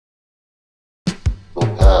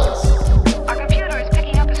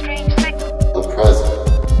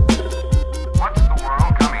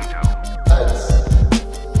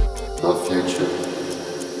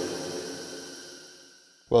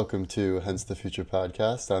to Hence the Future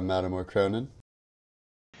podcast. I'm Mattimore Cronin.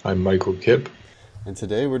 I'm Michael Kipp. And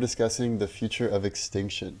today we're discussing the future of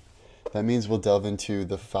extinction. That means we'll delve into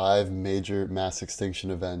the 5 major mass extinction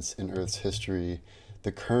events in Earth's history,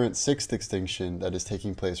 the current 6th extinction that is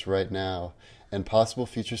taking place right now, and possible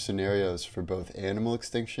future scenarios for both animal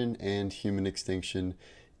extinction and human extinction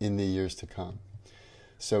in the years to come.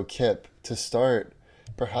 So Kipp, to start,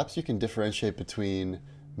 perhaps you can differentiate between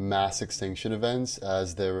mass extinction events,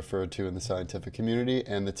 as they're referred to in the scientific community,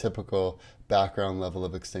 and the typical background level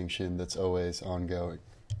of extinction that's always ongoing.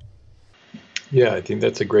 Yeah, I think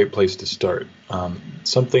that's a great place to start.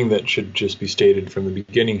 Something that should just be stated from the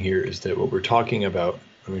beginning here is that what we're talking about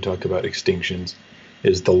when we talk about extinctions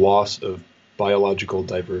is the loss of biological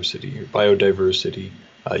diversity or biodiversity,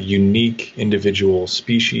 unique individual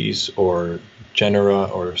species or genera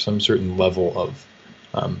or some certain level of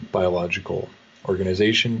biological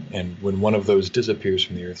organization. And when one of those disappears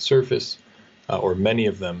from the Earth's surface, or many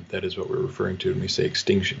of them, that is what we're referring to when we say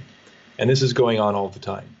extinction. And this is going on all the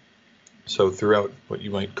time. So throughout what you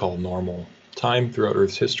might call normal time, throughout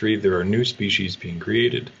Earth's history, there are new species being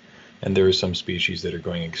created, and there are some species that are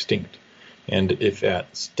going extinct. And if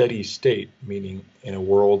at steady state, meaning in a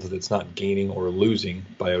world that's not gaining or losing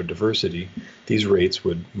biodiversity, these rates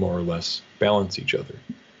would more or less balance each other.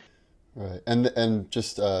 Right. And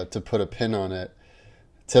just to put a pin on it,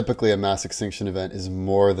 typically a mass extinction event is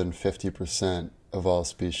more than 50% of all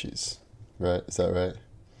species, right? Is that right?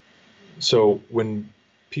 So when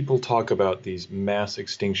people talk about these mass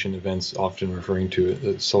extinction events, often referring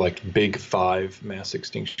to select big 5 mass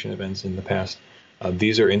extinction events in the past,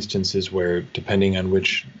 these are instances where, depending on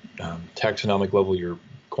which taxonomic level you're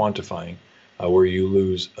quantifying, where you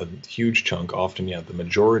lose a huge chunk, often, the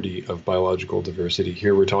majority of biological diversity.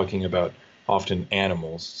 Here we're talking about often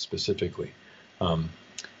animals specifically.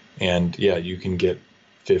 You can get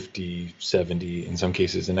 50, 70, in some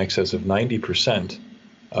cases in excess of 90%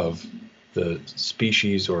 of the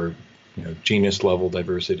species or genus level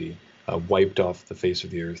diversity wiped off the face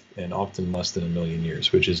of the Earth in often less than 1 million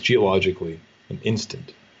years, which is geologically an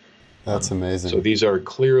instant. That's amazing. So these are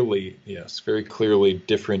clearly, very clearly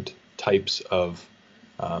different types of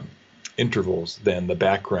intervals than the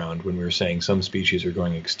background when we were saying some species are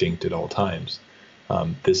going extinct at all times.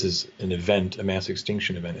 This is an event, a mass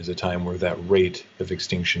extinction event is a time where that rate of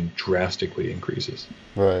extinction drastically increases.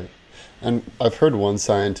 Right. And I've heard one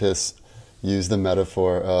scientist use the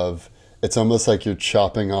metaphor of it's almost like you're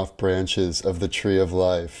chopping off branches of the tree of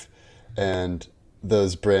life, and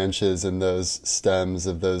those branches and those stems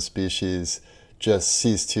of those species just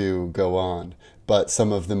cease to go on. But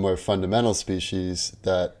some of the more fundamental species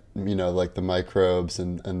that, like the microbes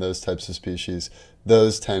and those types of species,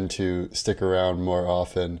 those tend to stick around more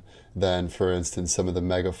often than, for instance, some of the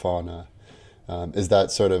megafauna. Is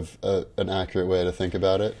that sort of an accurate way to think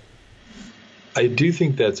about it? I do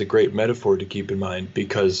think that's a great metaphor to keep in mind,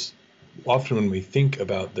 because often when we think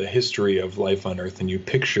about the history of life on Earth and you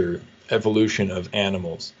picture evolution of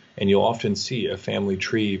animals, and you'll often see a family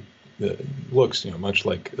tree that looks much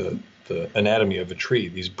like the anatomy of a tree,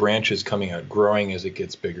 these branches coming out, growing as it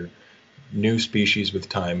gets bigger, new species with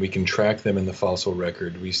time. We can track them in the fossil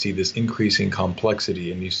record. We see this increasing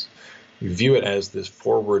complexity, and you view it as this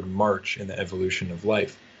forward march in the evolution of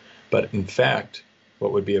life. But in fact,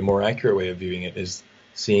 what would be a more accurate way of viewing it is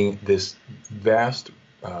seeing this vast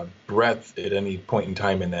breadth at any point in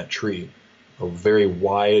time in that tree, a very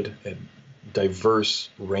wide and diverse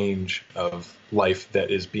range of life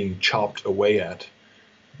that is being chopped away at.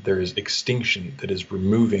 There is extinction that is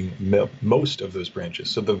removing most of those branches.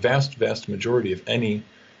 So the vast majority of any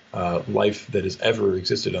life that has ever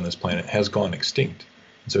existed on this planet has gone extinct.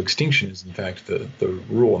 So extinction is in fact the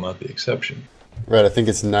rule, not the exception. Right, I think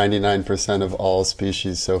it's 99% of all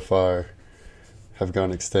species so far have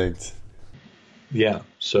gone extinct. Yeah,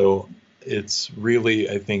 so it's really,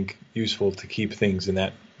 I think, useful to keep things in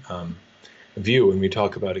that view when we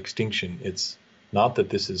talk about extinction. It's not that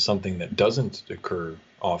this is something that doesn't occur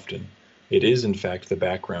often. It is, in fact, the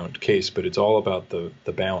background case, but it's all about the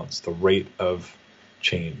balance, the rate of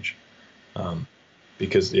change.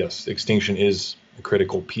 Because, yes, extinction is a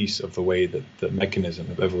critical piece of the way that the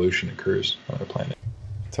mechanism of evolution occurs on our planet.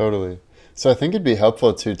 Totally. So I think it'd be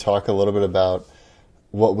helpful to talk a little bit about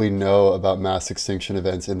what we know about mass extinction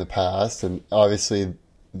events in the past. And obviously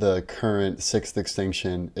the current 6th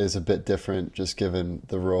extinction is a bit different, just given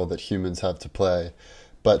the role that humans have to play.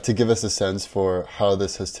 But to give us a sense for how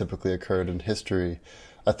this has typically occurred in history,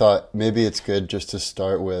 I thought maybe it's good just to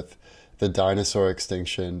start with the dinosaur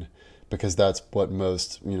extinction, because that's what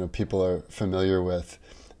most people are familiar with,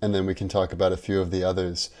 and then we can talk about a few of the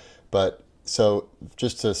others. But So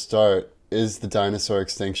just to start, is the dinosaur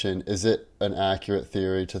extinction, is it an accurate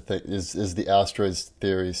theory to think, is the asteroids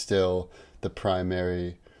theory still the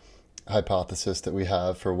primary hypothesis that we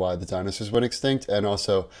have for why the dinosaurs went extinct? And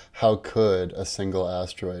also, how could a single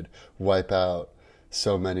asteroid wipe out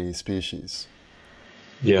so many species?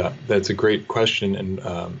 Yeah, that's a great question and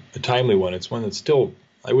a timely one. It's one that's still,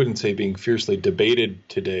 I wouldn't say being fiercely debated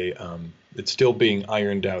today. It's still being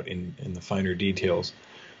ironed out in the finer details.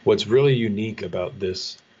 What's really unique about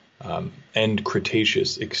this end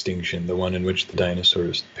Cretaceous extinction, the one in which the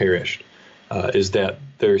dinosaurs perished, is that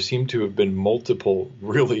there seem to have been multiple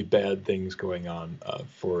really bad things going on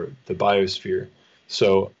for the biosphere.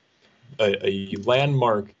 So, a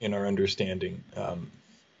landmark in our understanding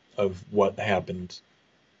of what happened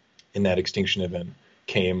in that extinction event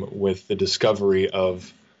came with the discovery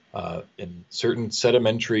of in certain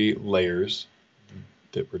sedimentary layers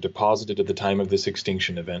that were deposited at the time of this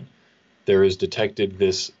extinction event, there is detected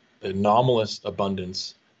this anomalous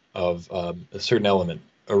abundance of a certain element.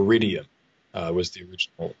 Iridium was the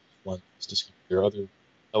original one that was discovered. There are other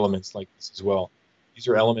elements like this as well. These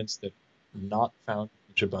are elements that are not found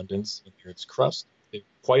in much abundance in the Earth's crust. They're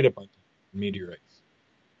quite abundant in meteorites.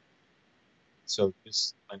 So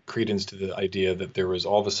this lent credence to the idea that there was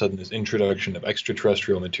all of a sudden this introduction of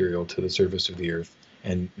extraterrestrial material to the surface of the Earth,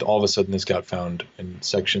 and all of a sudden this got found in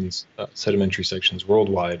sections, sedimentary sections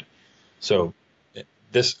worldwide. So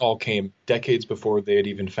this all came decades before they had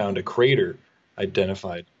even found a crater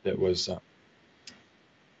identified that was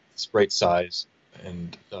its right size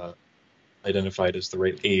and identified as the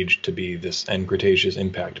right age to be this end Cretaceous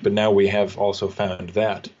impact. But now we have also found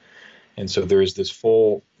that, and so there is this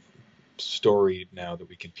full story now that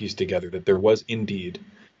we can piece together that there was indeed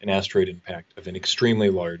an asteroid impact of an extremely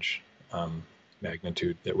large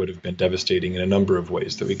magnitude that would have been devastating in a number of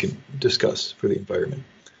ways that we can discuss for the environment.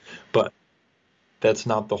 But that's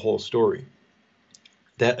not the whole story.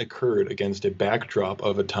 That occurred against a backdrop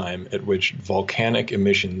of a time at which volcanic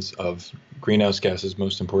emissions of greenhouse gases,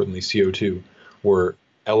 most importantly CO2, were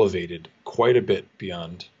elevated quite a bit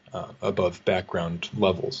beyond above background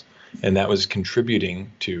levels. And that was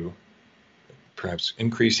contributing to perhaps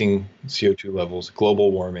increasing CO2 levels,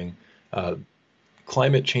 global warming,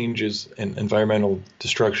 climate changes, and environmental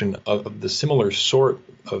destruction of the similar sort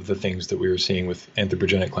of the things that we were seeing with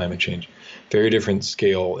anthropogenic climate change. Very different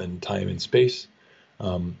scale and time and space.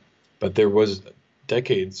 But there was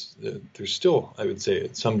decades, there's still, I would say,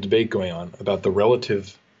 some debate going on about the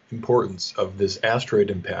relative importance of this asteroid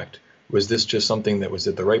impact. Was this just something that was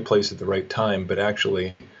at the right place at the right time, but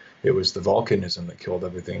actually it was the volcanism that killed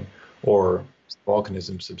everything, or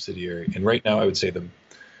volcanism subsidiary? And right now, I would say the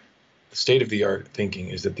state-of-the-art thinking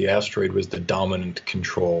is that the asteroid was the dominant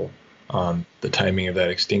control on the timing of that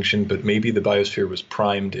extinction, but maybe the biosphere was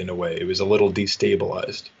primed in a way. It was a little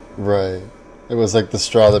destabilized. Right. It was like the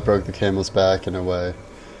straw that broke the camel's back in a way.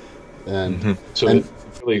 And so it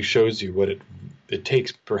really shows you what it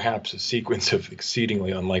takes, perhaps a sequence of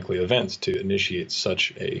exceedingly unlikely events to initiate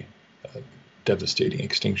such a devastating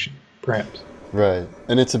extinction, perhaps. Right.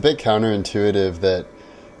 And it's a bit counterintuitive that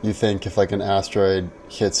you think if like an asteroid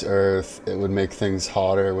hits Earth, it would make things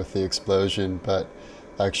hotter with the explosion, but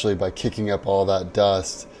actually by kicking up all that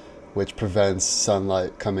dust, which prevents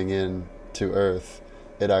sunlight coming in to Earth,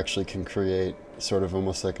 it actually can create sort of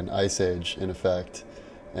almost like an ice age in effect.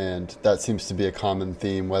 And that seems to be a common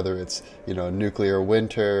theme, whether it's, a nuclear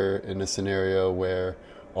winter in a scenario where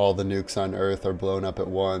all the nukes on Earth are blown up at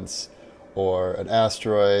once, or an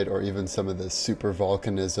asteroid, or even some of the super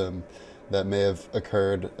volcanism that may have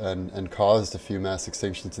occurred and caused a few mass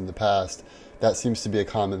extinctions in the past. That seems to be a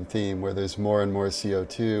common theme where there's more and more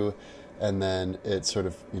CO2, and then it sort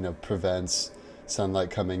of, prevents sunlight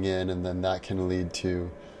coming in, and then that can lead to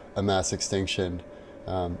a mass extinction.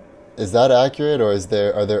 Is that accurate, or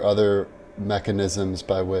are there other mechanisms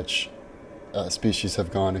by which species have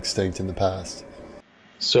gone extinct in the past?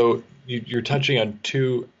 So you're touching on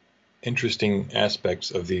two interesting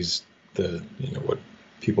aspects of these, what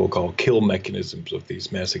people call kill mechanisms of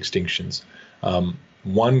these mass extinctions.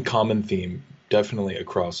 One common theme, definitely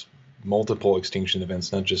across multiple extinction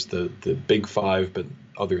events, not just the big five, but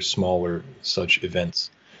other smaller such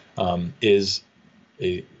events, is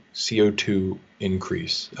a CO2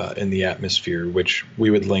 increase in the atmosphere, which we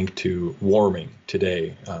would link to warming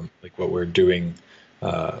today, like what we're doing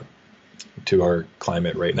to our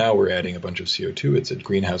climate right now. We're adding a bunch of CO2. It's a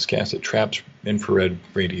greenhouse gas. It traps infrared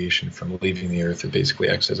radiation from leaving the Earth. It basically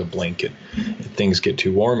acts as a blanket. If things get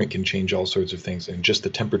too warm, it can change all sorts of things, and just the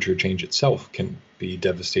temperature change itself can be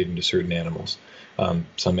devastating to certain animals.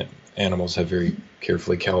 Some animals have very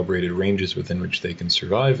carefully calibrated ranges within which they can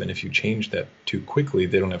survive, and if you change that too quickly,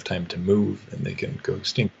 they don't have time to move and they can go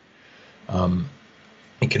extinct.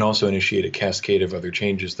 It can also initiate a cascade of other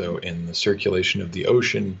changes, though, in the circulation of the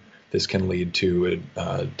ocean. This can lead to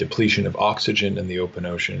a depletion of oxygen in the open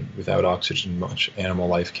ocean. Without oxygen, much animal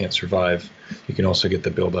life can't survive. You can also get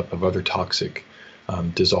the buildup of other toxic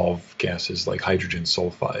dissolved gases like hydrogen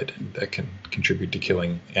sulfide that can contribute to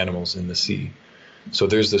killing animals in the sea. So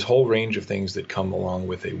there's this whole range of things that come along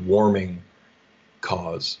with a warming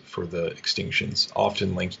cause for the extinctions,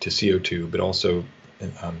 often linked to CO2, but also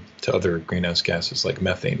to other greenhouse gases like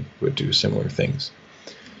methane would do similar things.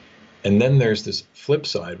 And then there's this flip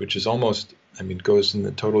side, which is almost, goes in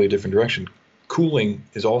a totally different direction. Cooling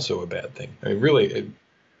is also a bad thing. Really,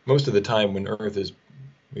 most of the time when Earth is,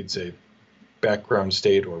 we'd say, background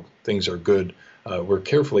state or things are good, we're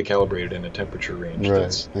carefully calibrated in a temperature range. Right,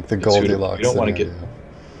 that's like the Goldilocks. You don't want to get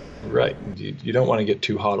right. You don't want to get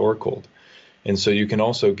too hot or cold, and so you can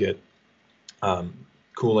also get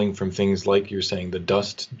cooling from things like you're saying the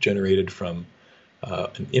dust generated from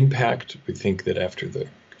an impact. We think that after the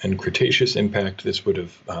Cretaceous impact, this would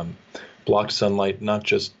have blocked sunlight, not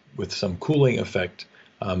just with some cooling effect.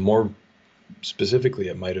 More specifically,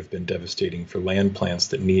 it might have been devastating for land plants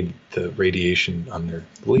that need the radiation on their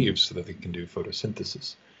leaves so that they can do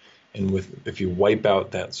photosynthesis. And if you wipe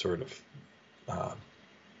out that sort of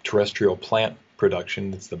terrestrial plant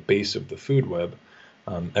production, that's the base of the food web,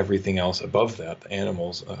 everything else above that, the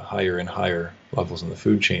animals, higher and higher levels in the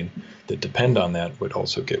food chain that depend on that would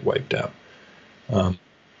also get wiped out.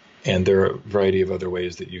 And there are a variety of other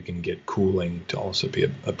ways that you can get cooling to also be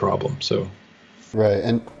a problem. So, right,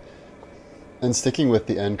 and sticking with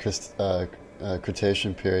the end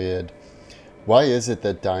Cretaceous period, why is it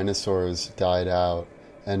that dinosaurs died out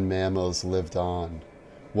and mammals lived on?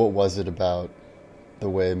 What was it about the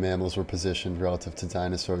way mammals were positioned relative to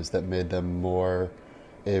dinosaurs that made them more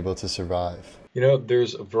able to survive?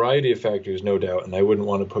 There's a variety of factors, no doubt, and I wouldn't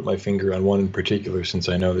want to put my finger on one in particular, since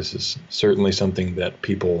I know this is certainly something that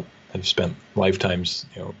people have spent lifetimes,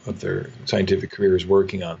 of their scientific careers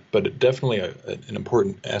working on. But definitely an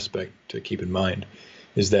important aspect to keep in mind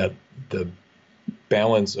is that the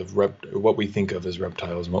balance of what we think of as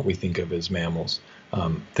reptiles and what we think of as mammals,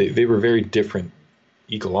 they were very different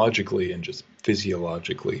ecologically and just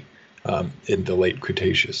physiologically in the late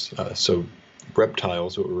Cretaceous. So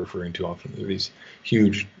reptiles, what we're referring to often, are these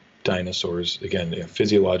huge dinosaurs, again,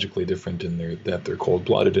 physiologically different in that they're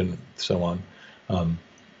cold-blooded and so on,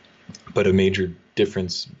 but a major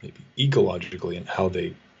difference maybe ecologically in how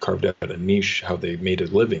they carved out a niche, how they made a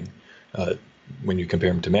living. When you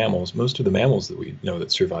compare them to mammals, most of the mammals that we know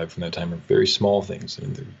that survived from that time are very small things.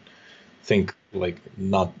 Think like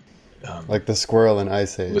not like the squirrel in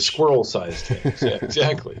Ice Age. The squirrel-sized things, yeah,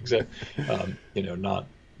 exactly. Not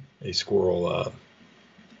a squirrel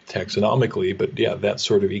taxonomically, but yeah, that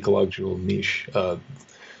sort of ecological niche,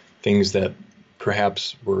 things that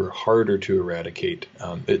perhaps were harder to eradicate.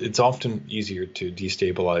 It's often easier to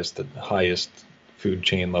destabilize the highest food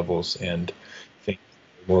chain levels, and things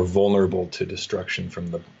more vulnerable to destruction from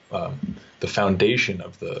the foundation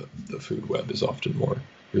of the food web is often more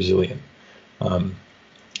resilient.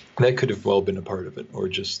 That could have well been a part of it, or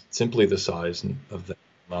just simply the size of the,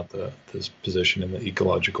 not this position in the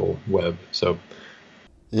ecological web. So,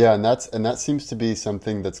 yeah, and that seems to be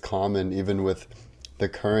something that's common even with the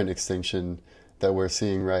current extinction that we're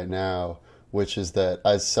seeing right now, which is that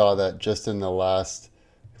I saw that just in the last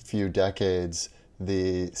few decades,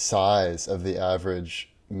 the size of the average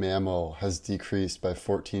mammal has decreased by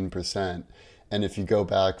 14%. And if you go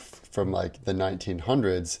back from like the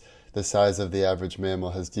 1900s, the size of the average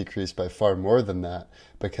mammal has decreased by far more than that,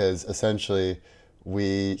 because essentially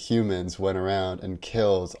we humans went around and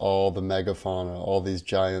killed all the megafauna, all these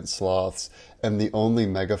giant sloths, and the only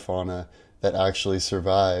megafauna that actually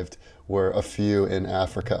survived were a few in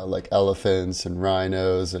Africa, like elephants and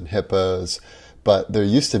rhinos and hippos. But there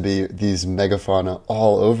used to be these megafauna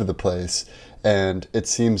all over the place, and it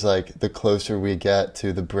seems like the closer we get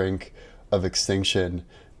to the brink of extinction,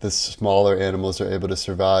 the smaller animals are able to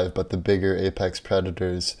survive, but the bigger apex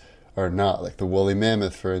predators are not. Like the woolly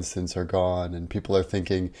mammoth, for instance, are gone, and people are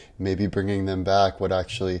thinking maybe bringing them back would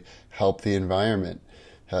actually help the environment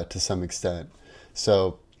to some extent.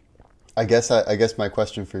 So I guess my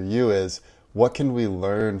question for you is, what can we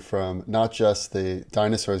learn from not just the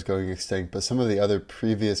dinosaurs going extinct, but some of the other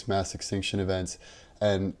previous mass extinction events,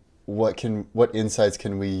 and what insights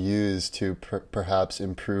can we use to perhaps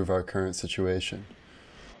improve our current situation?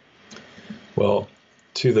 Well,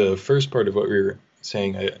 to the first part of what we were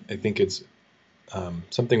saying, I think it's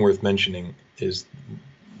something worth mentioning is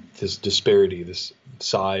this disparity, this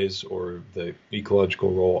size or the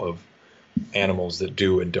ecological role of animals that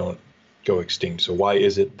do and don't go extinct. So why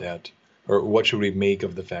is it that, or what should we make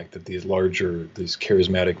of the fact that these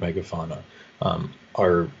charismatic megafauna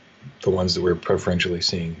are the ones that we're preferentially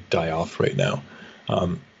seeing die off right now?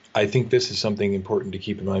 I think this is something important to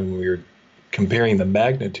keep in mind when we're comparing the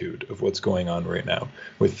magnitude of what's going on right now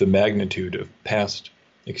with the magnitude of past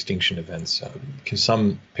extinction events. Because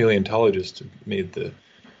some paleontologists have made the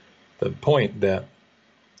point that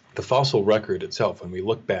the fossil record itself, when we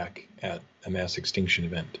look back at a mass extinction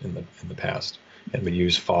event in the past, and we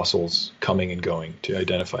use fossils coming and going to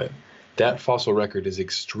identify it, that fossil record is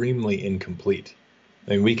extremely incomplete.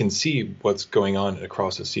 I mean, we can see what's going on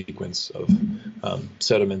across a sequence of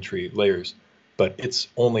sedimentary layers, but it's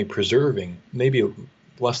only preserving maybe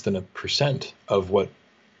less than 1% of what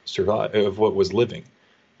was living.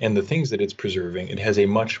 And the things that it's preserving, it has a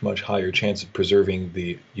much, much higher chance of preserving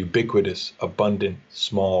the ubiquitous, abundant,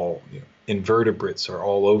 small invertebrates are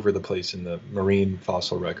all over the place in the marine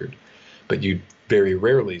fossil record. But you very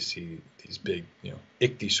rarely see these big,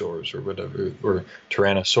 ichthyosaurs or whatever, or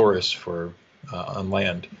Tyrannosaurus on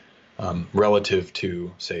land, relative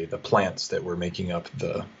to, say, the plants that were making up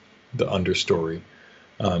the understory.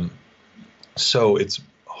 So it's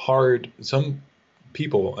hard. Some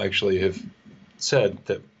people actually have said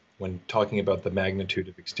that when talking about the magnitude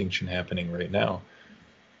of extinction happening right now,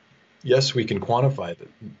 yes, we can quantify that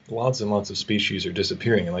lots and lots of species are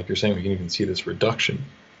disappearing. And like you're saying, we can even see this reduction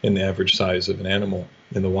in the average size of an animal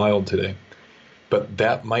in the wild today. But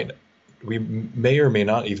we may or may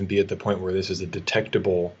not even be at the point where this is a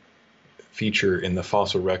detectable feature in the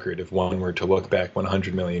fossil record if one were to look back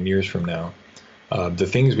 100 million years from now. The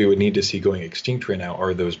things we would need to see going extinct right now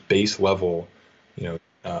are those base level,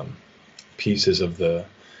 pieces of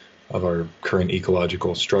our current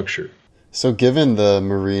ecological structure. So given the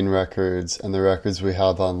marine records and the records we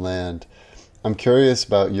have on land, I'm curious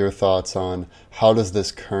about your thoughts on how does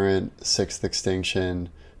this current sixth extinction,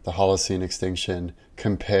 the Holocene extinction,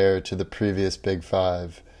 compare to the previous Big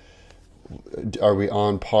Five? Are we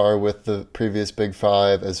on par with the previous Big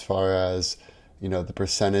Five as far as, the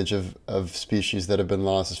percentage of species that have been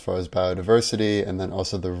lost as far as biodiversity, and then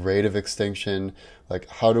also the rate of extinction? Like,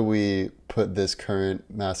 how do we put this current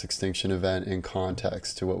mass extinction event in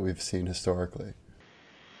context to what we've seen historically?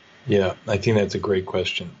 Yeah, I think that's a great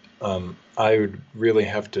question. I would really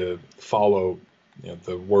have to follow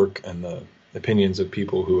the work and the opinions of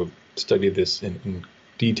people who have studied this in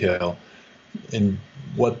detail. And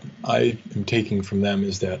what I am taking from them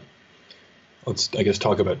is that, let's, I guess,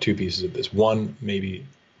 talk about two pieces of this. One, maybe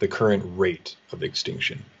the current rate of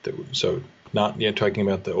extinction. So not yet talking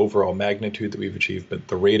about the overall magnitude that we've achieved, but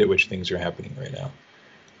the rate at which things are happening right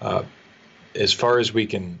now. As far as we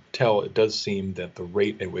can tell, it does seem that the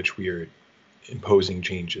rate at which we are imposing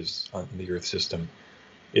changes on the Earth system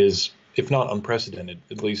is, if not unprecedented,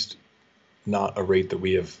 at least not a rate that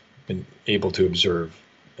we have been able to observe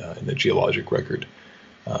in the geologic record.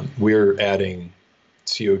 We're adding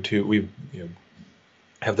CO2. We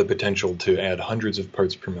have the potential to add hundreds of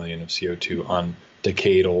parts per million of CO2 on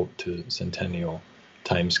decadal to centennial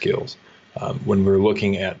timescales. When we're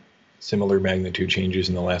looking at similar magnitude changes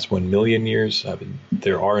in the last 1 million years,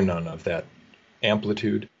 there are none of that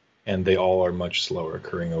amplitude, and they all are much slower,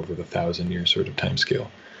 occurring over the 1,000-year sort of timescale.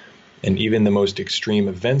 And even the most extreme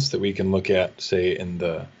events that we can look at, say in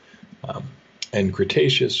the end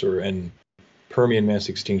Cretaceous or in Permian mass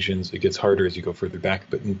extinctions, it gets harder as you go further back.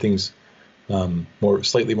 But in things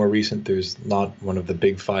slightly more recent, there's not one of the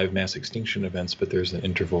big five mass extinction events, but there's an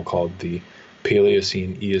interval called the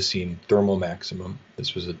Paleocene-Eocene thermal maximum.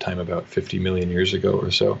 This was a time about 50 million years ago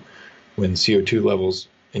or so, when CO2 levels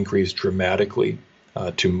increased dramatically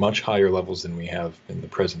to much higher levels than we have in the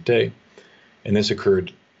present day. And this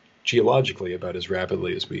occurred geologically about as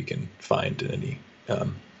rapidly as we can find in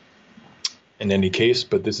any case,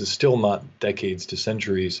 but this is still not decades to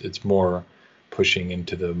centuries. It's more pushing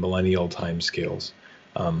into the millennial timescales.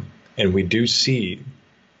 And we do see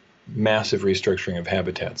massive restructuring of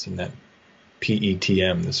habitats in that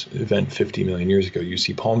PETM, this event 50 million years ago. You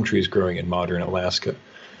see palm trees growing in modern Alaska.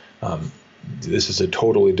 This is a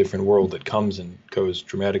totally different world that comes and goes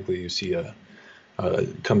dramatically. You see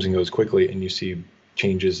comes and goes quickly, and you see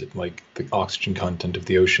changes like the oxygen content of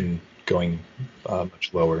the ocean going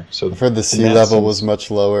much lower. So I've heard the sea level was much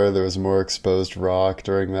lower. There was more exposed rock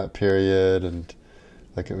during that period, and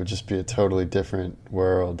like it would just be a totally different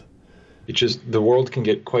world. It's just the world can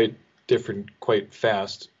get quite different quite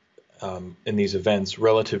fast in these events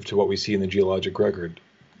relative to what we see in the geologic record.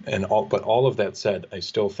 But all of that said, I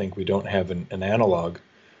still think we don't have an analog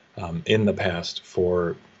in the past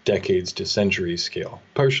for decades to centuries scale.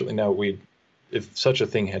 Partially now, if such a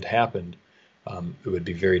thing had happened, it would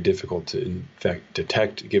be very difficult to, in fact,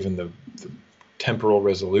 detect, given the temporal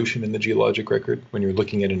resolution in the geologic record. When you're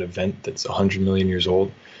looking at an event that's 100 million years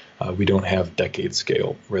old, we don't have decade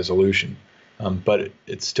scale resolution. But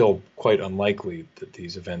it's still quite unlikely that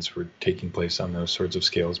these events were taking place on those sorts of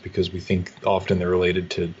scales, because we think often they're related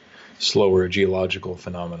to slower geological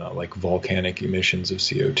phenomena like volcanic emissions of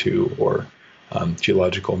CO2 or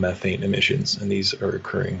geological methane emissions. And these are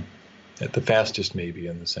occurring at the fastest maybe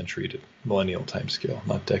in the century to millennial time scale,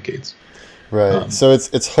 not decades. Right. So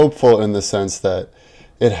it's hopeful in the sense that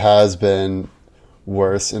it has been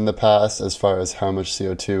worse in the past as far as how much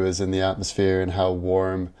CO2 is in the atmosphere and how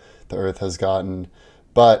warm the Earth has gotten.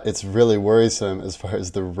 But it's really worrisome as far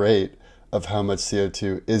as the rate of how much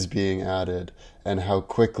CO2 is being added and how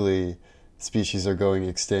quickly species are going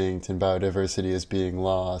extinct and biodiversity is being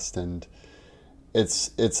lost. And it's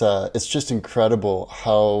just incredible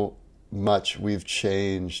how much we've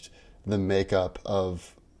changed the makeup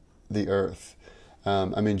of the Earth.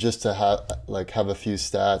 I mean, just to have a few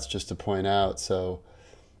stats just to point out. So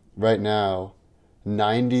right now,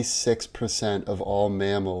 96% of all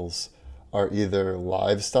mammals are either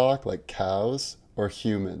livestock, like cows, or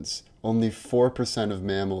humans. Only 4% of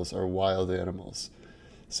mammals are wild animals.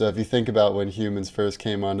 So if you think about when humans first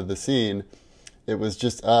came onto the scene, it was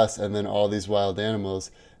just us and then all these wild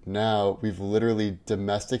animals. Now we've literally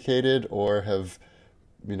domesticated or have,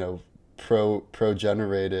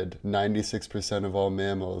 progenerated 96% of all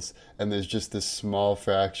mammals, and there's just this small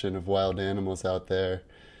fraction of wild animals out there.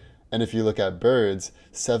 And if you look at birds,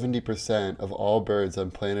 70% of all birds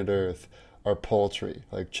on planet Earth are poultry,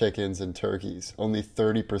 like chickens and turkeys. Only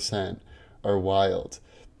 30% are wild.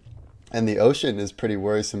 And the ocean is pretty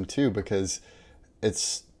worrisome too, because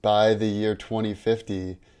it's by the year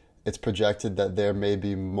 2050, it's projected that there may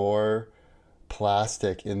be more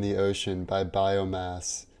plastic in the ocean by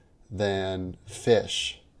biomass than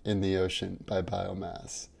fish in the ocean by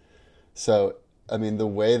biomass. So, I mean, the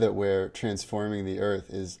way that we're transforming the Earth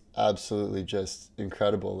is absolutely just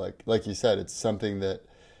incredible. Like you said, it's something that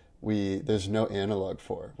there's no analog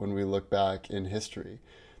for when we look back in history.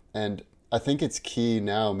 And I think it's key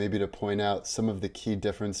now maybe to point out some of the key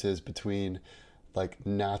differences between like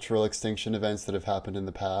natural extinction events that have happened in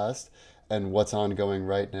the past and what's ongoing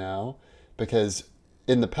right now. Because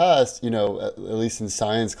in the past, at least in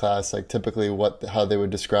science class, like typically how they would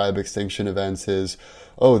describe extinction events is,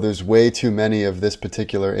 oh, there's way too many of this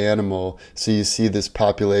particular animal, so you see this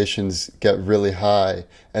populations get really high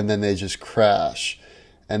and then they just crash.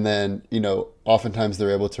 And then, oftentimes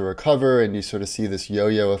they're able to recover and you sort of see this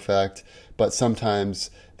yo-yo effect, but sometimes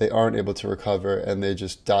they aren't able to recover and they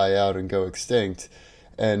just die out and go extinct.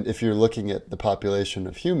 And if you're looking at the population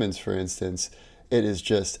of humans, for instance, it is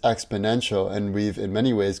just exponential, and we've in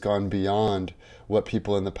many ways gone beyond what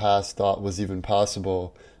people in the past thought was even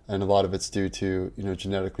possible. And a lot of it's due to,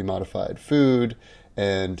 genetically modified food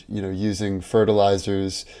and, using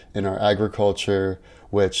fertilizers in our agriculture,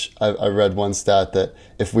 which I read one stat that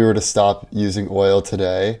if we were to stop using oil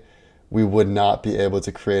today, we would not be able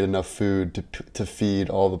to create enough food to feed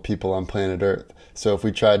all the people on planet Earth. So if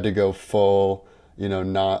we tried to go full,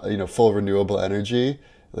 full renewable energy,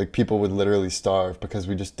 like people would literally starve because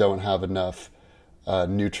we just don't have enough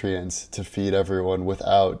nutrients to feed everyone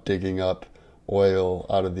without digging up oil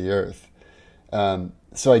out of the earth.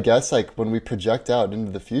 So I guess like when we project out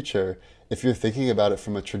into the future, if you're thinking about it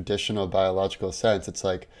from a traditional biological sense, it's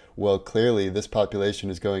like, well, clearly this population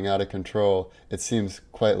is going out of control. It seems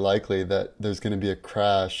quite likely that there's going to be a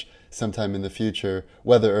crash sometime in the future,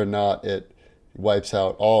 whether or not it wipes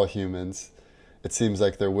out all humans. It seems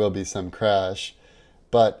like there will be some crash.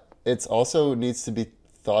 But it also needs to be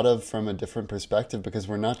thought of from a different perspective, because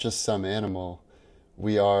we're not just some animal.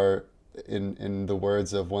 We are, in the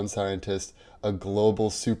words of one scientist, a global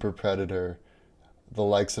super predator, the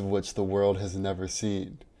likes of which the world has never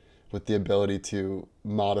seen, with the ability to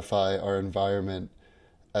modify our environment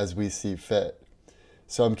as we see fit.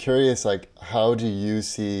 So I'm curious, like, what do you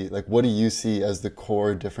see as the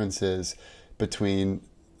core differences between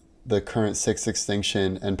the current sixth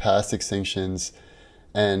extinction and past extinctions?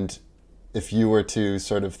 And if you were to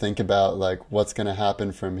sort of think about like what's going to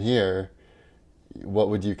happen from here, what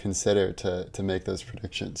would you consider to make those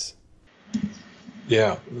predictions?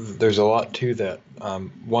 Yeah, there's a lot to that.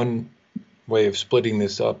 One way of splitting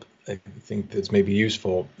this up, I think that's maybe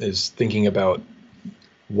useful, is thinking about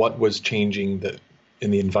what was changing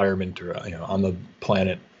in the environment or on the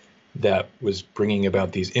planet that was bringing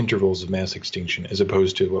about these intervals of mass extinction, as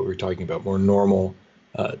opposed to what we're talking about, more normal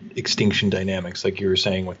extinction dynamics, like you were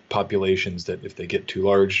saying, with populations that if they get too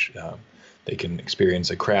large, they can experience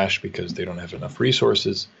a crash because they don't have enough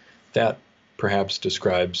resources. That perhaps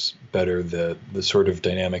describes better the sort of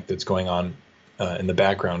dynamic that's going on in the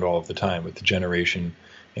background all of the time with the generation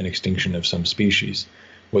and extinction of some species.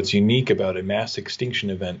 What's unique about a mass extinction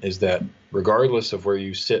event is that regardless of where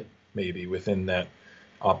you sit, maybe within that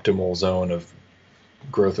optimal zone of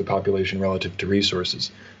growth of population relative to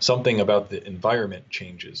resources, something about the environment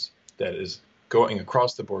changes that is going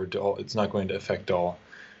across the board to all. It's not going to affect all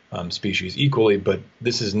species equally, but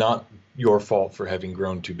this is not your fault for having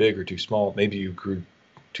grown too big or too small. Maybe you grew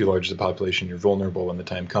too large as a population, you're vulnerable when the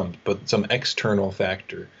time comes, but some external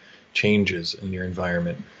factor changes in your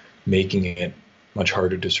environment, making it much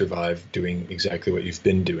harder to survive doing exactly what you've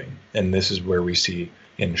been doing. And this is where we see,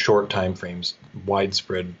 in short time frames,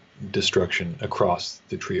 widespread destruction across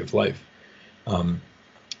the tree of life.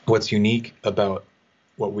 What's unique about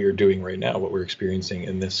what we are doing right now, what we're experiencing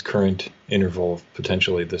in this current interval of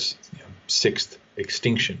potentially this sixth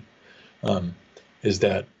extinction, is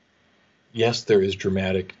that, yes, there is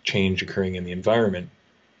dramatic change occurring in the environment.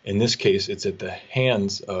 In this case, it's at the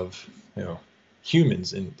hands of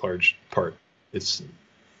humans in large part. It's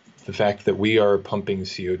the fact that we are pumping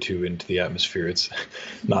CO2 into the atmosphere. It's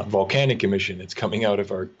not volcanic emission. It's coming out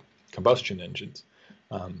of our combustion engines.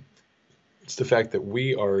 It's the fact that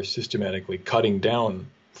we are systematically cutting down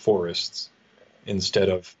forests instead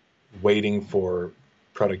of waiting for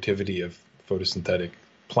productivity of photosynthetic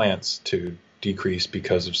plants to decrease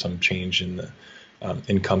because of some change in the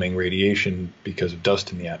incoming radiation because of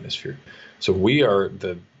dust in the atmosphere. So we are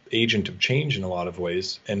the agent of change in a lot of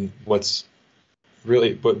ways. And what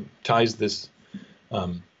ties this,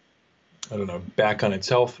 back on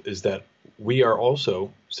itself is that we are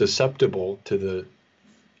also susceptible to the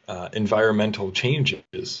environmental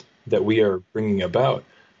changes that we are bringing about.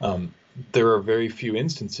 There are very few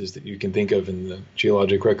instances that you can think of in the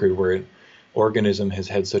geologic record where an organism has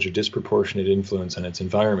had such a disproportionate influence on its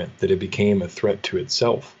environment that it became a threat to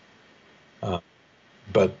itself.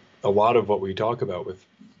 But a lot of what we talk about with,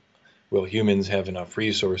 will humans have enough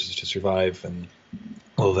resources to survive, and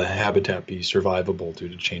will the habitat be survivable due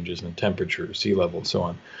to changes in temperature, sea level, so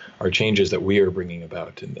on, are changes that we are bringing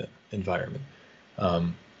about in the environment.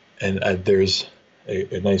 And there's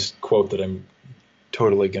a nice quote that I'm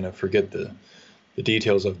totally going to forget the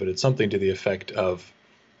details of, but it's something to the effect of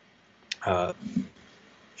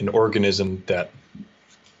an organism that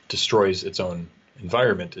destroys its own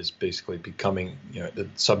environment is basically becoming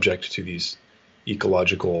subject to these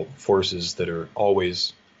ecological forces that are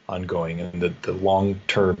always ongoing, and that the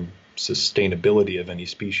long-term sustainability of any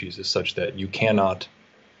species is such that you cannot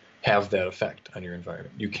have that effect on your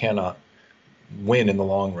environment. You cannot win in the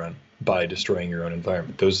long run by destroying your own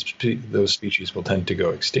environment. Those species will tend to go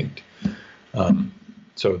extinct.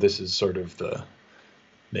 So this is sort of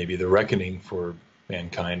maybe the reckoning for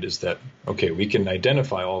mankind, is that, okay, we can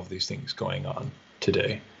identify all of these things going on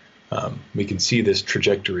today. We can see this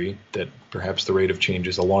trajectory that perhaps the rate of change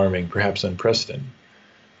is alarming, perhaps unprecedented.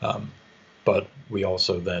 But we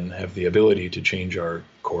also then have the ability to change our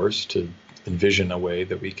course, to envision a way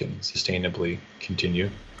that we can sustainably continue.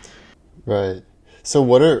 Right. So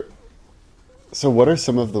what are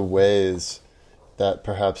some of the ways that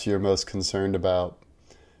perhaps you're most concerned about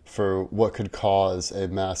for what could cause a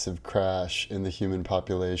massive crash in the human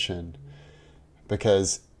population?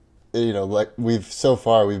 Because like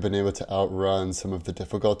we've been able to outrun some of the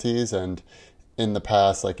difficulties, and in the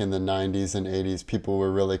past, like in the 90s and 80s, people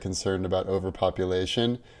were really concerned about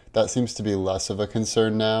overpopulation. That seems to be less of a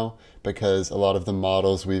concern now, because a lot of the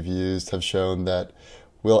models we've used have shown that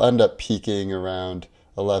we'll end up peaking around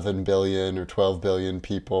 11 billion or 12 billion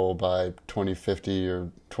people by 2050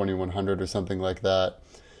 or 2100 or something like that.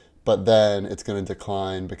 But then it's going to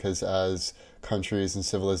decline, because as countries and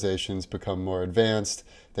civilizations become more advanced,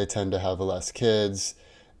 they tend to have less kids.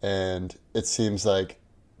 And it seems like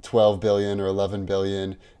 12 billion or 11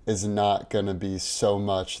 billion is not going to be so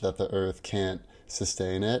much that the Earth can't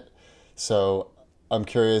sustain it. So I'm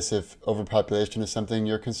curious if overpopulation is something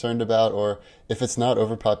you're concerned about, or if it's not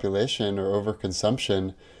overpopulation or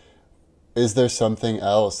overconsumption, is there something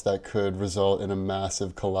else that could result in a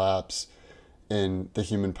massive collapse in the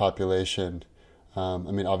human population?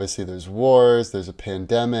 Obviously there's wars, there's a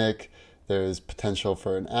pandemic, there's potential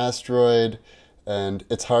for an asteroid, and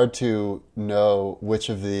it's hard to know which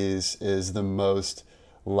of these is the most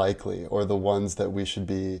likely, or the ones that we should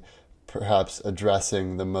be perhaps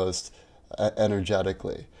addressing the most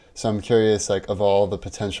energetically. So I'm curious, like, of all the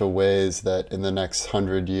potential ways that in the next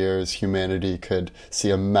 100 years humanity could see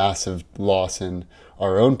a massive loss in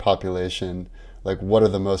our own population, like, what are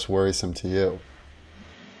the most worrisome to you?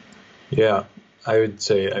 Yeah, I would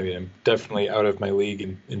say, I mean, I'm definitely out of my league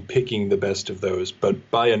in picking the best of those,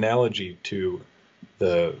 but by analogy to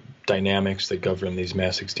the dynamics that govern these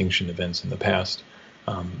mass extinction events in the past,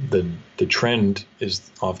 the trend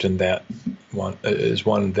is often that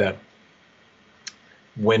one that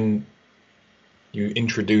when you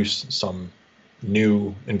introduce some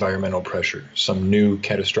new environmental pressure, some new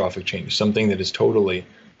catastrophic change, something that is totally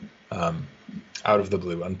um, out of the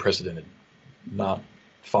blue, unprecedented, not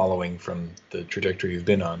following from the trajectory you've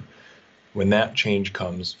been on, when that change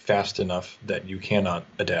comes fast enough that you cannot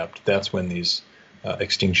adapt, that's when these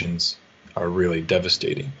extinctions are really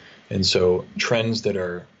devastating. And so trends that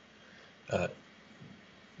are, uh,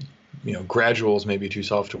 graduals may be too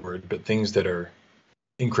soft a word, but things that are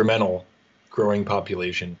incremental, growing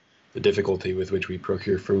population, the difficulty with which we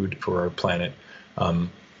procure food for our planet,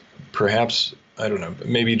 um, perhaps, I don't know,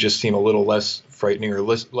 maybe just seem a little less frightening or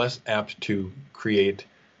less apt to create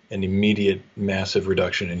an immediate massive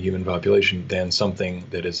reduction in human population than something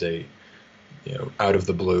that is a out of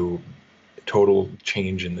the blue total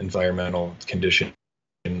change in environmental condition,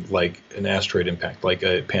 like an asteroid impact, like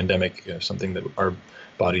a pandemic, something that our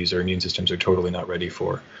bodies, our immune systems are totally not ready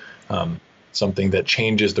for, um, something that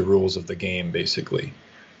changes the rules of the game, basically.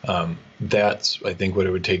 That's, I think, what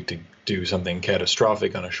it would take to do something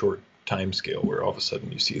catastrophic on a short time scale, where all of a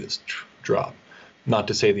sudden you see this drop. Not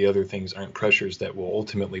to say the other things aren't pressures that will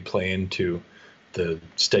ultimately play into the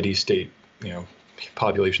steady state,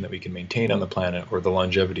 population that we can maintain on the planet or the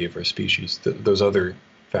longevity of our species. Those other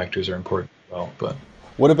factors are important as well. But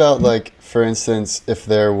What about, like, for instance, if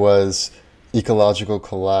there was ecological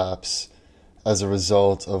collapse as a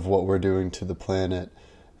result of what we're doing to the planet?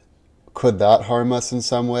 Could that harm us in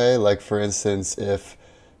some way? Like, for instance, if,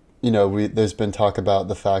 there's been talk about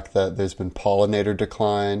the fact that there's been pollinator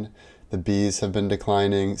decline, the bees have been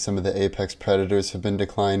declining, some of the apex predators have been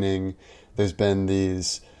declining, there's been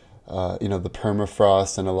these, the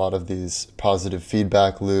permafrost and a lot of these positive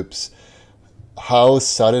feedback loops. How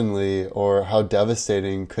suddenly or how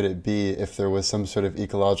devastating could it be if there was some sort of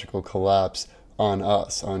ecological collapse on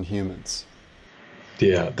us, on humans?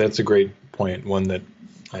 yeah, that's a great point. One that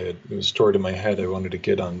it was stored in my head. I wanted to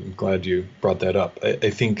get on. I'm glad you brought that up. I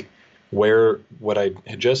think where what I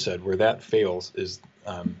had just said, where that fails, is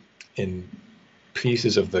in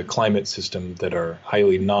pieces of the climate system that are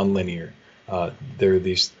highly nonlinear. There are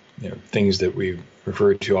these things that we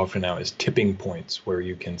refer to often now as tipping points, where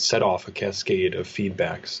you can set off a cascade of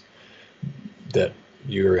feedbacks that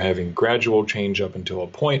you're having gradual change up until a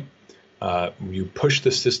point. You push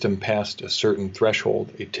the system past a certain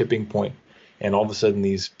threshold, a tipping point, and all of a sudden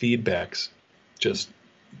these feedbacks just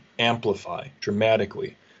amplify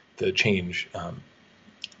dramatically the change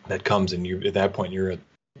that comes, and you at that point you're at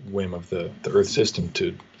whim of the Earth system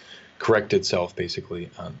to correct itself, basically.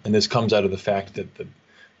 And this comes out of the fact that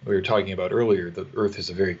we were talking about earlier, the Earth is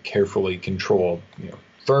a very carefully controlled,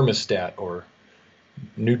 thermostat or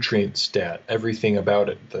nutrient stat. Everything about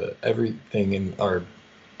it, everything in our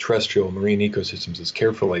terrestrial marine ecosystems is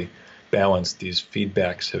carefully balanced. These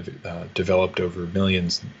feedbacks have developed over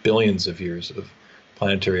millions, billions of years of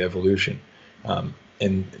planetary evolution.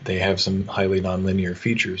 And they have some highly nonlinear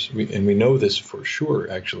features. And we know this for sure,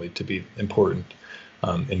 actually, to be important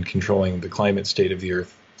in controlling the climate state of the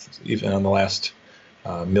Earth, even on the last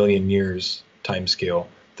million years time scale.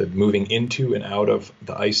 The moving into and out of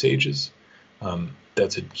the ice ages,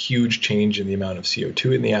 that's a huge change in the amount of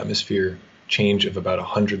CO2 in the atmosphere, change of about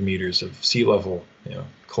 100 meters of sea level,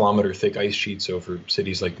 kilometer thick ice sheets over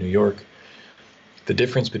cities like New York. The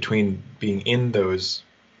difference between being in those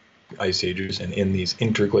ice ages and in these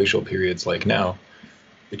interglacial periods like now,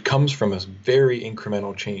 it comes from a very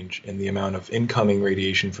incremental change in the amount of incoming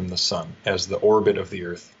radiation from the sun as the orbit of the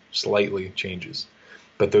Earth slightly changes.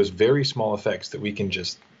 But those very small effects that we can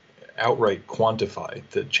just outright quantify,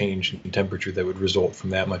 the change in temperature that would result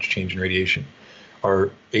from that much change in radiation,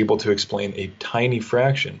 are able to explain a tiny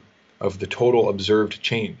fraction of the total observed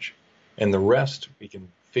change. And the rest we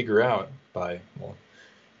can figure out by,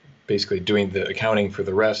 basically doing the accounting for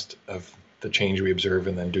the rest of the change we observe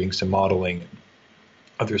and then doing some modeling,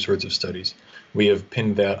 other sorts of studies. We have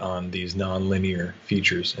pinned that on these nonlinear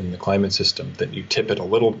features in the climate system that you tip it a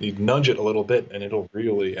little, you nudge it a little bit, and it'll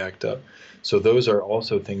really act up. So those are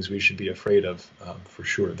also things we should be afraid of, for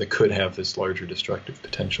sure, that could have this larger destructive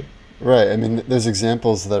potential. Right. I mean, there's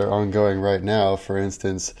examples that are ongoing right now. For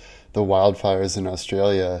instance, the wildfires in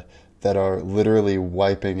Australia that are literally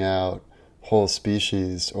wiping out whole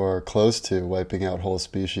species or close to wiping out whole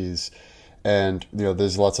species. And,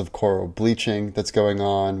 there's lots of coral bleaching that's going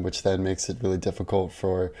on, which then makes it really difficult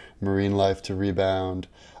for marine life to rebound.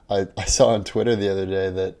 I saw on Twitter the other day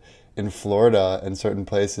that in Florida and certain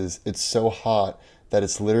places, it's so hot that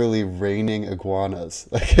it's literally raining iguanas.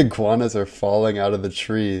 Like iguanas are falling out of the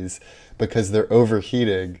trees because they're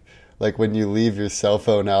overheating. Like when you leave your cell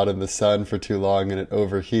phone out in the sun for too long and it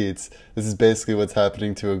overheats, this is basically what's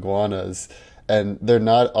happening to iguanas. And they're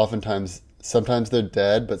not oftentimes, sometimes they're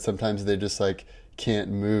dead, but sometimes they just like can't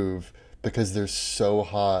move because they're so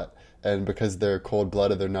hot. And because they're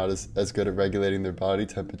cold-blooded, they're not as good at regulating their body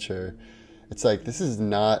temperature. It's like, this is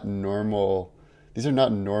not normal. These are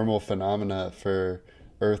not normal phenomena for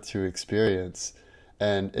Earth to experience.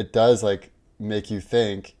 And it does like make you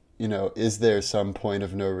think, is there some point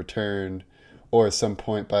of no return or some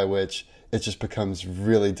point by which it just becomes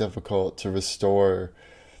really difficult to restore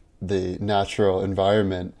the natural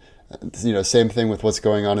environment? Same thing with what's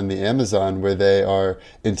going on in the Amazon, where they are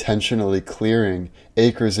intentionally clearing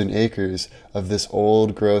acres and acres of this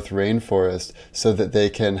old growth rainforest so that they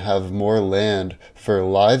can have more land for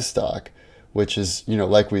livestock, which is,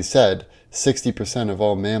 like we said, 60% of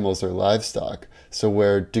all mammals are livestock. So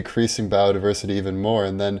we're decreasing biodiversity even more.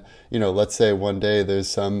 And then, let's say one day there's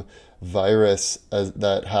some virus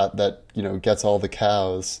that gets all the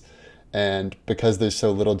cows. And because there's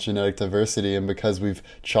so little genetic diversity and because we've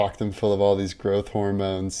chocked them full of all these growth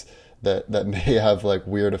hormones that may have like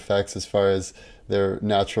weird effects as far as their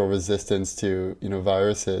natural resistance to,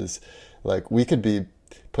 viruses, like we could be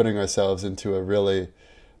putting ourselves into a really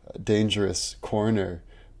dangerous corner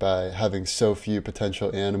by having so few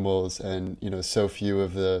potential animals and, so few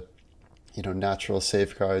of the, natural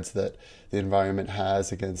safeguards that the environment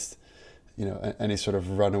has against, any sort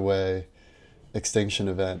of runaway extinction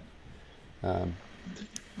event.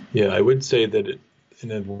 Yeah, I would say that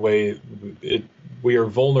in a way, we are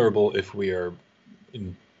vulnerable if we are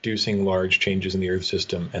inducing large changes in the Earth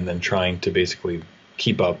system and then trying to basically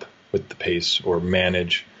keep up with the pace or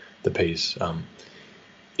manage the pace.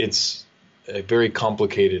 It's a very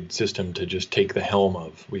complicated system to just take the helm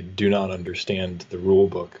of. We do not understand the rule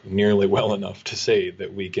book nearly well enough to say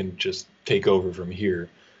that we can just take over from here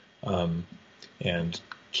and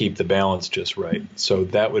keep the balance just right. So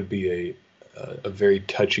that would be a very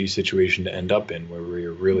touchy situation to end up in, where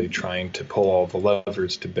we're really trying to pull all the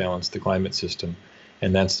levers to balance the climate system.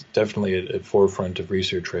 And that's definitely at forefront of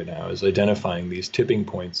research right now, is identifying these tipping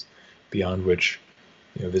points beyond which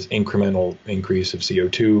this incremental increase of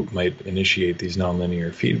CO2 might initiate these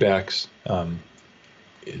nonlinear feedbacks.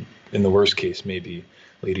 In the worst case, maybe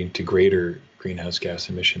leading to greater greenhouse gas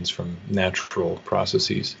emissions from natural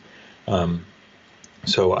processes.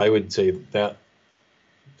 So I would say that,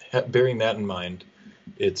 bearing that in mind,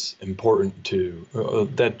 it's important to,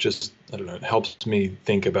 it helps me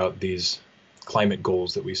think about these climate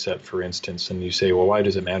goals that we set, for instance. And you say, well, why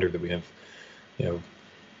does it matter that we have,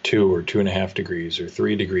 2 or 2.5 degrees or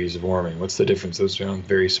 3 degrees of warming? What's the difference? Those are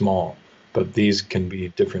very small, but these can be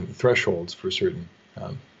different thresholds for certain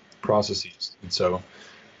processes. And so,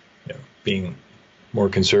 being more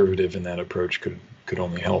conservative in that approach could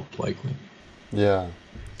only help, likely. Yeah.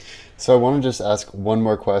 So I want to just ask one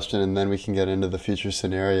more question and then we can get into the future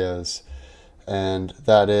scenarios. And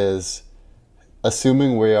that is,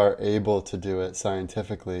 assuming we are able to do it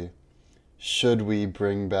scientifically, should we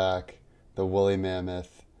bring back the woolly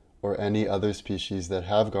mammoth or any other species that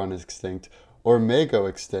have gone extinct or may go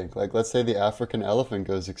extinct? Like, let's say the African elephant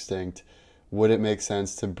goes extinct. Would it make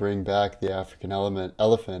sense to bring back the African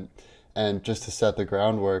elephant? And just to set the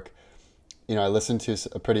groundwork, I listened to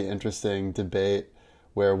a pretty interesting debate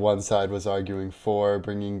where one side was arguing for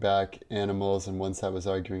bringing back animals and one side was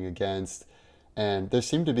arguing against. And there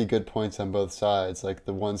seemed to be good points on both sides. Like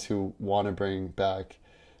the ones who want to bring back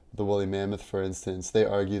the woolly mammoth, for instance, they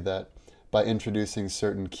argue that by introducing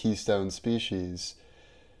certain keystone species,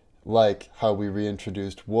 like how we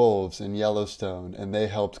reintroduced wolves in Yellowstone, and they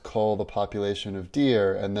helped cull the population of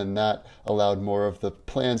deer, and then that allowed more of the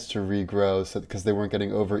plants to regrow because they weren't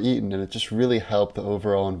getting overeaten, and it just really helped the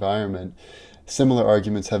overall environment. Similar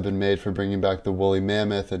arguments have been made for bringing back the woolly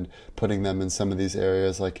mammoth and putting them in some of these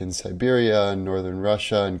areas like in Siberia and northern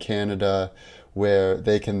Russia and Canada, where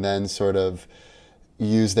they can then sort of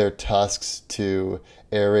use their tusks to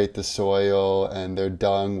aerate the soil, and their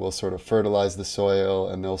dung will sort of fertilize the soil,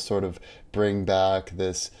 and they'll sort of bring back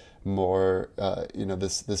this more,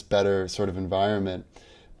 this better sort of environment.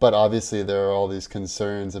 But obviously there are all these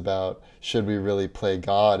concerns about, should we really play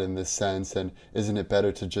God in this sense, and isn't it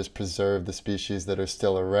better to just preserve the species that are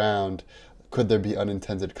still around? could there be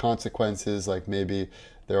unintended consequences? Like maybe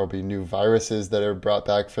there will be new viruses that are brought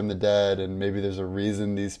back from the dead, and maybe there's a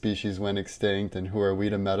reason these species went extinct, and who are we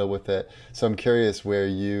to meddle with it? So I'm curious where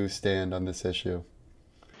you stand on this issue.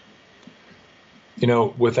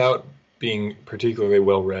 Without being particularly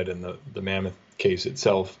well read in the mammoth case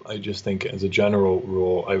itself, I just think as a general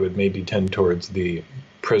rule, I would maybe tend towards the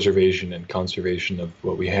preservation and conservation of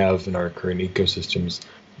what we have in our current ecosystems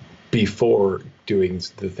before doing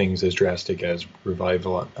the things as drastic as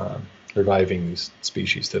reviving these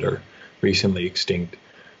species that are recently extinct,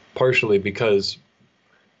 partially because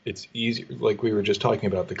it's easy, like we were just talking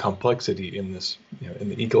about, the complexity in this, in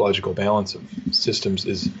the ecological balance of systems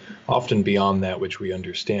is often beyond that which we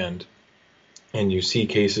understand. And you see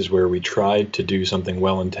cases where we tried to do something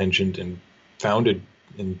well-intentioned and founded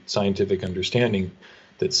in scientific understanding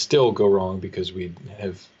that still go wrong because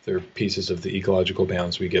there are pieces of the ecological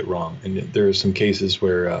balance we get wrong. And there are some cases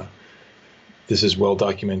where this is well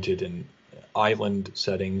documented in island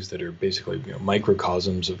settings that are basically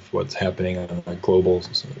microcosms of what's happening on a global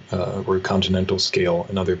or continental scale,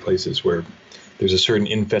 and other places where there's a certain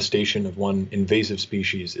infestation of one invasive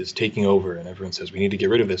species is taking over, and everyone says we need to get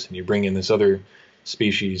rid of this, and you bring in this other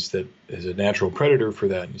species that is a natural predator for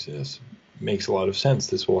that, and you say this makes a lot of sense,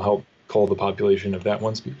 this will help cull the population of that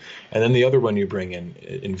one species, and then the other one you bring in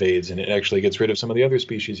invades, and it actually gets rid of some of the other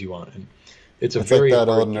species you want. And it's very like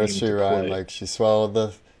that old nursery rhyme, like she swallowed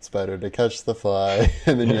the spider to catch the fly,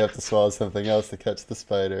 and then you have to swallow something else to catch the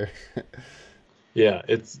spider. Yeah,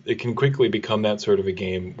 it can quickly become that sort of a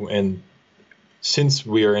game. And since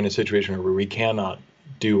we are in a situation where we cannot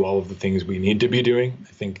do all of the things we need to be doing,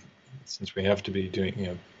 I think since we have to be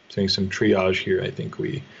doing some triage here, I think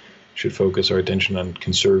we should focus our attention on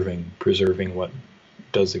preserving what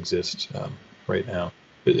does exist right now.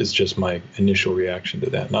 It's just my initial reaction to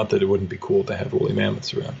that. Not that it wouldn't be cool to have woolly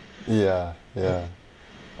mammoths around. Yeah.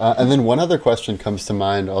 And then one other question comes to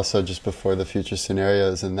mind also just before the future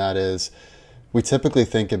scenarios, and that is, we typically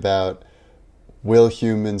think about, will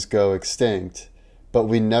humans go extinct? But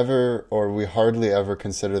we hardly ever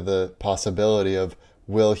consider the possibility of,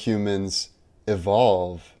 will humans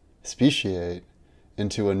evolve, speciate,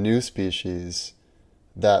 into a new species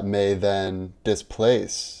that may then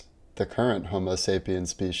displace the current Homo sapiens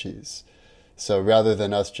species? So rather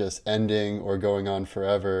than us just ending or going on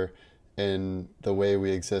forever in the way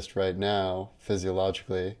we exist right now,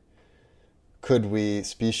 physiologically, could we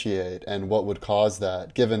speciate, and what would cause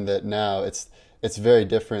that, given that now it's very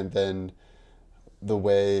different than the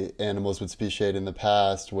way animals would speciate in the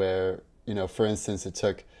past, where, for instance, it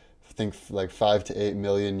took, I think, like 5 to 8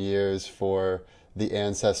 million years for the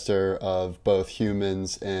ancestor of both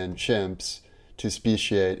humans and chimps to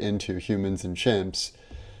speciate into humans and chimps.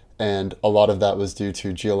 And a lot of that was due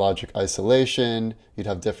to geologic isolation. You'd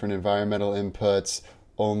have different environmental inputs.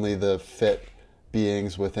 Only the fit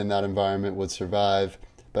beings within that environment would survive.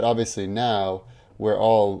 But obviously now we're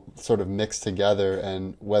all sort of mixed together,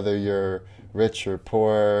 and whether you're rich or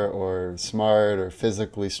poor or smart or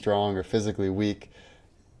physically strong or physically weak,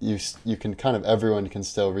 you can everyone can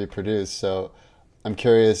still reproduce. So I'm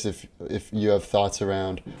curious if you have thoughts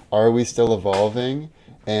around, are we still evolving,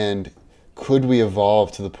 and could we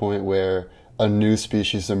evolve to the point where a new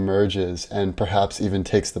species emerges and perhaps even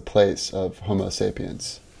takes the place of Homo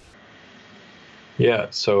sapiens? Yeah,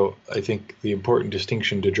 so I think the important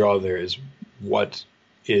distinction to draw there is what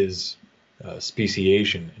is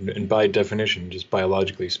speciation. And by definition, just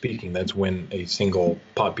biologically speaking, that's when a single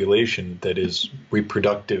population that is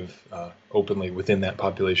reproductive openly within that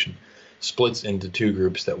population splits into two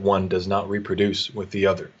groups that one does not reproduce with the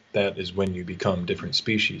other. That is when you become different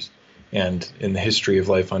species. And in the history of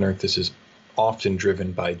life on Earth, this is often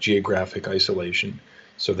driven by geographic isolation,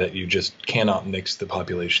 so that you just cannot mix the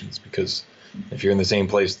populations, because if you're in the same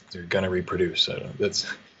place, they're going to reproduce. So that's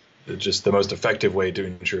just the most effective way to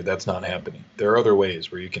ensure that's not happening. There are other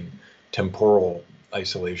ways where you can temporal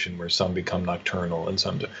isolation, where some become nocturnal and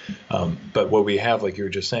some do. But what we have, like you were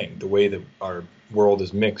just saying, the way that our world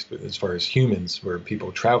is mixed as far as humans, where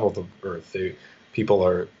people travel the Earth, people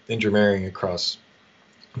are intermarrying across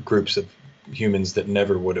groups of humans that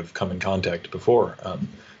never would have come in contact before.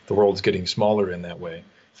 The world's getting smaller in that way.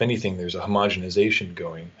 If anything, there's a homogenization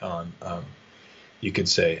going on, you could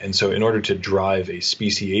say. And so in order to drive a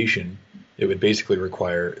speciation, it would basically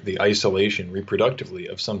require the isolation reproductively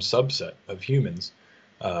of some subset of humans,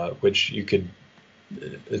 which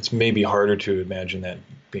it's maybe harder to imagine that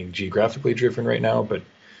being geographically driven right now, but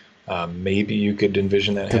maybe you could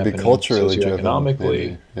envision that happening culturally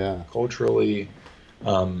socioeconomically, yeah. Culturally.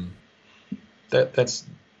 That's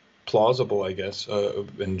plausible, I guess.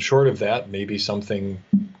 And short of that, maybe something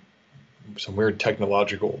some weird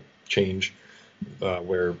technological change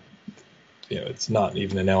where it's not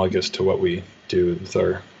even analogous to what we do with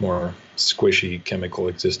our more squishy chemical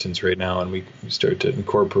existence right now, and we start to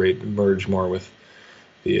merge more with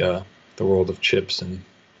the world of chips and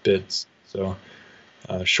bits. So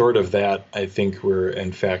short of that, I think we're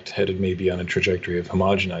in fact headed maybe on a trajectory of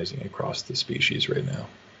homogenizing across the species right now.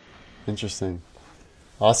 Interesting.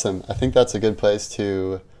 Awesome. I think that's a good place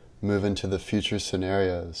to move into the future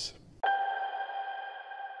scenarios.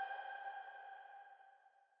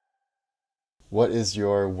 What is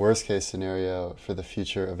your worst case scenario for the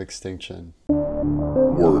future of extinction?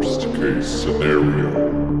 Worst case scenario.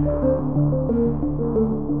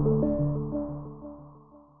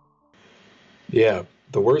 Yeah,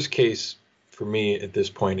 the worst case for me at this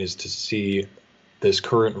point is to see this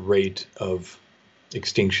current rate of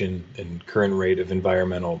extinction and current rate of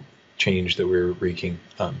environmental change that we're wreaking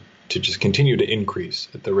to just continue to increase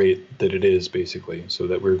at the rate that it is, basically, so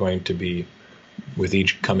that we're going to be, with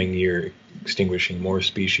each coming year, extinguishing more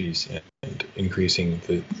species and increasing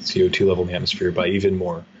the CO2 level in the atmosphere by even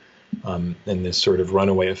more. And this sort of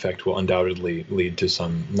runaway effect will undoubtedly lead to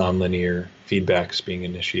some nonlinear feedbacks being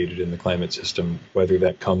initiated in the climate system, whether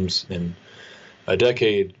that comes in a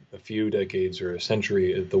decade, a few decades, or a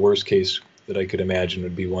century. The worst case that I could imagine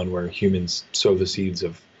would be one where humans sow the seeds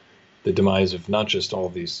of the demise of not just all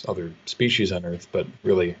of these other species on Earth, but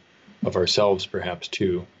really of ourselves perhaps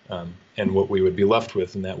too. And what we would be left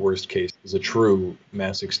with in that worst case is a true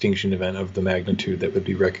mass extinction event of the magnitude that would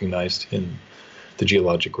be recognized in the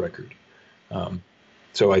geologic record.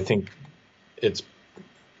 So I think it's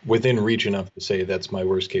within reach enough to say that's my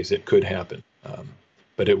worst case. It could happen,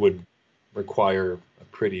 but it would require a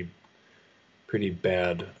pretty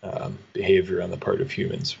bad behavior on the part of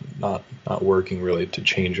humans, not working really to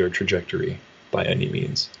change our trajectory by any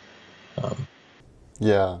means.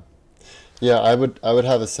 Yeah, I would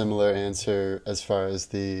have a similar answer as far as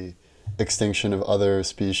the extinction of other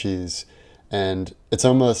species. And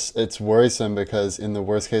it's worrisome because in the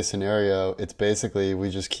worst case scenario, it's basically we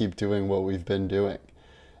just keep doing what we've been doing.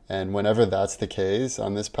 And whenever that's the case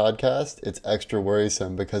on this podcast, it's extra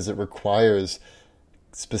worrisome because it requires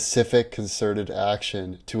specific concerted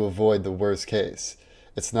action to avoid the worst case.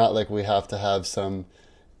 It's not like we have to have some,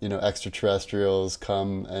 extraterrestrials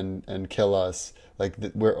come and kill us. Like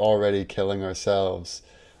we're already killing ourselves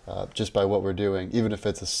just by what we're doing, even if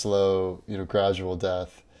it's a slow, gradual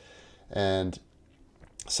death. And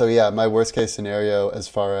so, yeah, my worst case scenario as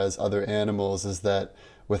far as other animals is that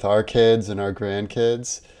with our kids and our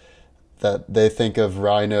grandkids, that they think of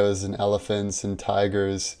rhinos and elephants and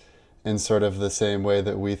tigers in sort of the same way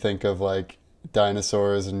that we think of like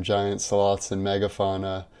dinosaurs and giant sloths and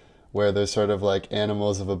megafauna, where they're sort of like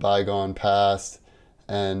animals of a bygone past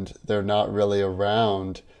and they're not really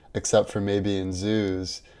around except for maybe in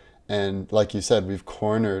zoos. And like you said, we've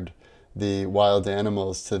cornered the wild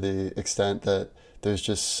animals to the extent that there's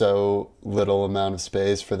just so little amount of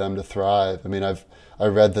space for them to thrive. I mean, I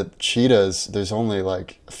read that cheetahs, there's only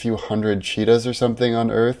like a few hundred cheetahs or something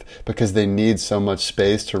on Earth because they need so much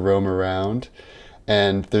space to roam around.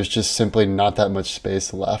 And there's just simply not that much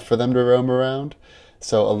space left for them to roam around.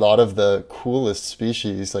 So a lot of the coolest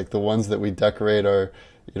species, like the ones that we decorate our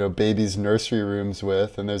babies' nursery rooms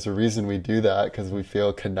with, and there's a reason we do that because we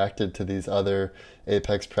feel connected to these other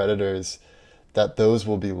apex predators, that those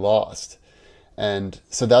will be lost. And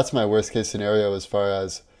so that's my worst case scenario as far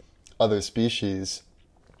as other species.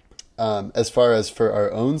 As far as for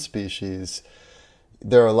our own species,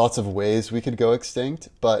 there are lots of ways we could go extinct,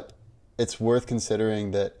 but it's worth considering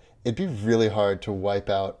that it'd be really hard to wipe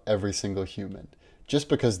out every single human, just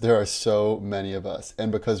because there are so many of us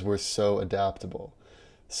and because we're so adaptable.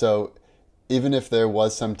 So even if there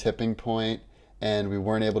was some tipping point and we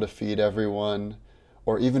weren't able to feed everyone,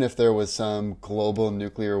 or even if there was some global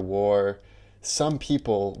nuclear war, some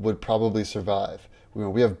people would probably survive.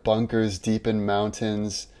 We have bunkers deep in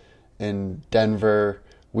mountains in Denver.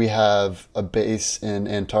 We have a base in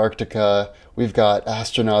Antarctica. We've got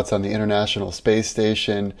astronauts on the International Space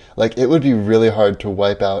Station. Like, it would be really hard to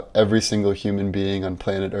wipe out every single human being on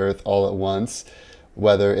planet Earth all at once,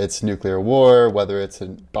 whether it's nuclear war, whether it's a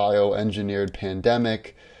bioengineered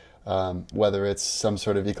pandemic, whether it's some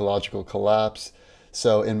sort of ecological collapse.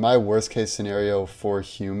 So in my worst case scenario for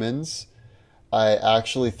humans, I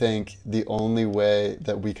actually think the only way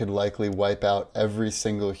that we could likely wipe out every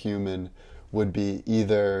single human would be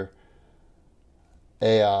either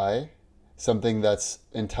AI, something that's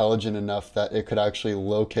intelligent enough that it could actually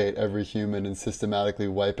locate every human and systematically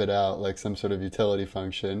wipe it out, like some sort of utility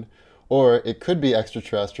function, Or it could be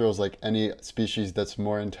extraterrestrials, like any species that's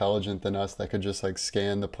more intelligent than us that could just like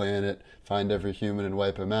scan the planet, find every human and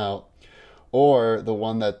wipe them out. Or the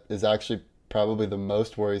one that is actually probably the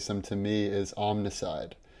most worrisome to me is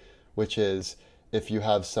omnicide, which is if you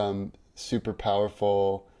have some super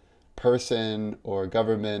powerful person or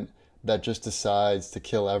government that just decides to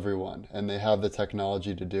kill everyone and they have the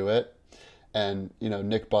technology to do it. And,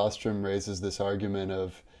 Nick Bostrom raises this argument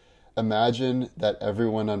of, imagine that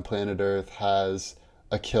everyone on planet Earth has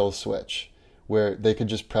a kill switch where they could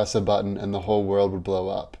just press a button and the whole world would blow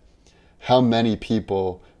up. How many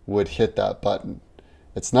people would hit that button?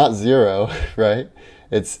 It's not zero, right?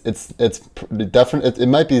 It's definitely, it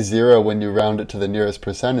might be zero when you round it to the nearest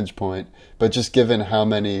percentage point, but just given how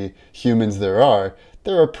many humans there are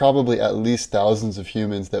probably at least thousands of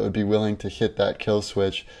humans that would be willing to hit that kill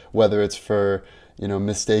switch, whether it's for,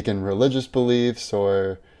 mistaken religious beliefs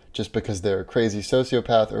or just because they're a crazy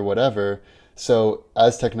sociopath or whatever. So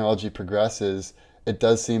as technology progresses, it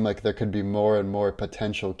does seem like there could be more and more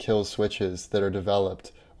potential kill switches that are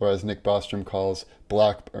developed, or as Nick Bostrom calls,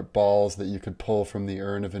 black balls that you could pull from the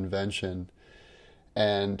urn of invention.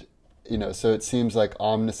 And, so it seems like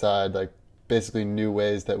omnicide, like basically new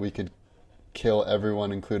ways that we could kill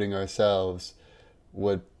everyone, including ourselves,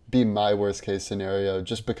 would be my worst case scenario,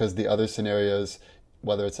 just because the other scenarios,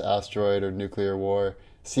 whether it's asteroid or nuclear war,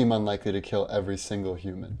 seem unlikely to kill every single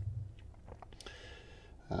human.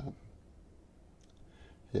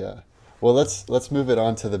 Yeah. Well, let's move it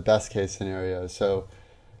on to the best case scenario. So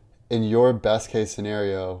in your best case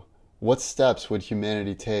scenario, what steps would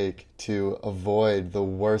humanity take to avoid the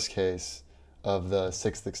worst case of the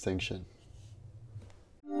sixth extinction?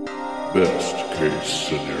 Best case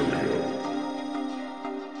scenario.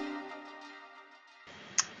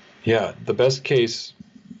 Yeah, the best case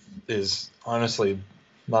is honestly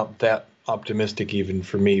not that optimistic even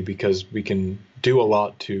for me, because we can do a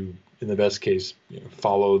lot to, in the best case,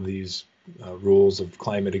 follow these rules of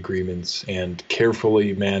climate agreements and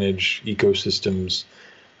carefully manage ecosystems,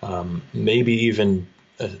 maybe even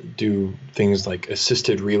do things like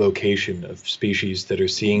assisted relocation of species that are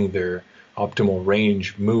seeing their optimal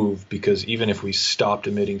range move, because even if we stopped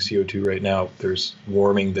emitting CO2 right now, there's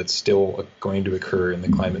warming that's still going to occur in the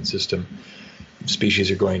climate system. Species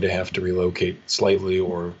are going to have to relocate slightly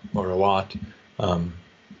or a lot. And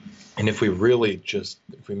if we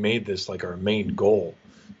made this like our main goal,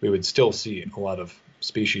 we would still see a lot of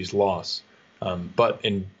species loss. But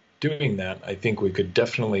in doing that, I think we could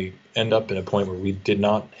definitely end up in a point where we did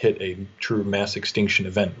not hit a true mass extinction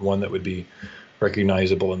event, one that would be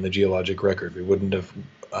recognizable in the geologic record. We wouldn't have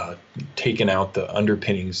taken out the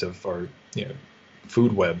underpinnings of our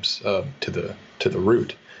food webs to the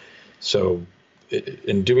root. So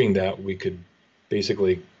in doing that, we could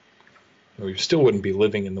basically, we still wouldn't be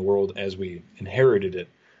living in the world as we inherited it,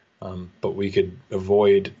 but we could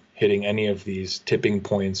avoid hitting any of these tipping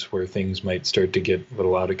points where things might start to get a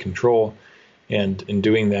little out of control. And in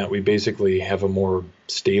doing that, we basically have a more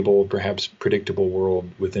stable, perhaps predictable world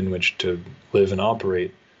within which to live and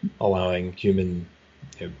operate, allowing human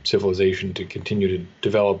civilization to continue to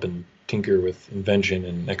develop and tinker with invention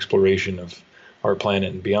and exploration of our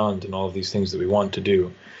planet and beyond, and all of these things that we want to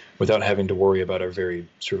do without having to worry about our very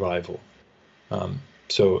survival.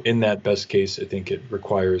 So in that best case, I think it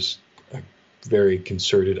requires a very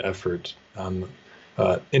concerted effort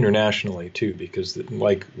internationally too, because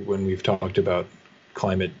like when we've talked about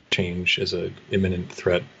climate change as an imminent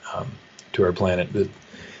threat to our planet,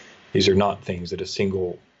 these are not things that a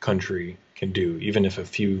single country can do, even if a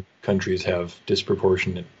few countries have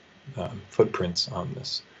disproportionate footprints on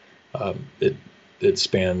this. It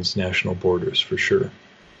spans national borders for sure.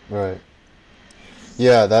 Right.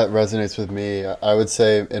 Yeah, that resonates with me. I would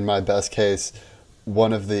say in my best case,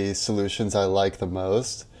 one of the solutions I like the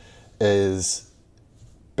most is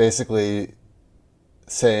basically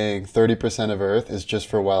saying 30% of Earth is just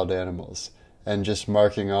for wild animals, and just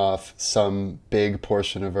marking off some big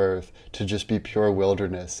portion of Earth to just be pure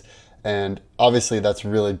wilderness. And obviously that's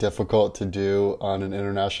really difficult to do on an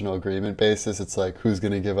international agreement basis. It's like, who's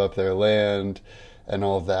going to give up their land and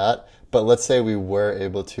all of that. But let's say we were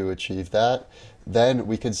able to achieve that, then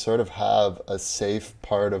we could sort of have a safe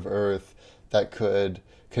part of Earth that could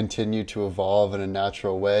continue to evolve in a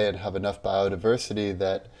natural way and have enough biodiversity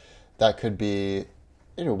that could be,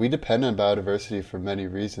 we depend on biodiversity for many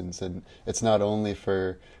reasons. And it's not only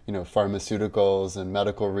for, pharmaceuticals and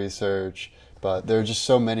medical research, but there are just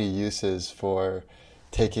so many uses for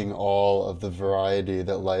taking all of the variety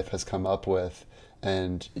that life has come up with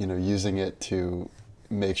and, using it to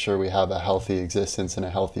make sure we have a healthy existence and a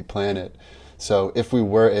healthy planet. So if we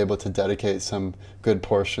were able to dedicate some good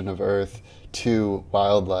portion of Earth to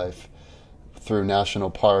wildlife through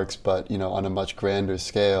national parks, but on a much grander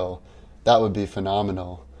scale, that would be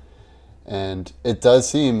phenomenal. And it does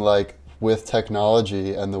seem like with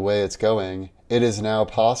technology and the way it's going, it is now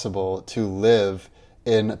possible to live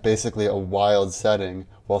in basically a wild setting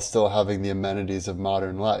while still having the amenities of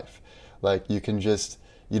modern life. Like you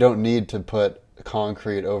don't need to put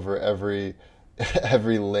concrete over every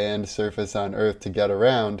land surface on Earth to get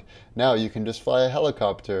around. Now you can just fly a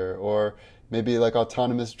helicopter, or maybe like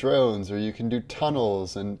autonomous drones, or you can do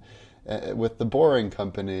tunnels and with the boring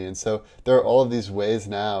company. And so there are all of these ways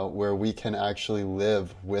now where we can actually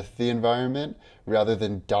live with the environment rather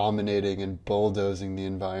than dominating and bulldozing the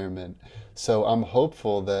environment. So I'm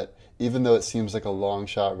hopeful that even though it seems like a long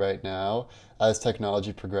shot right now, as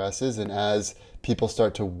technology progresses and as people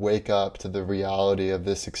start to wake up to the reality of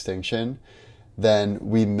this extinction, then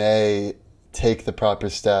we may take the proper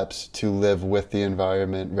steps to live with the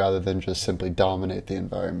environment rather than just simply dominate the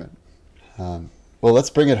environment. Well, let's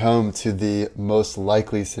bring it home to the most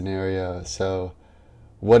likely scenario. So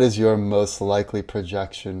what is your most likely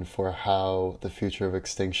projection for how the future of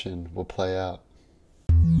extinction will play out?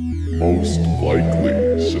 Most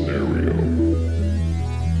likely scenario.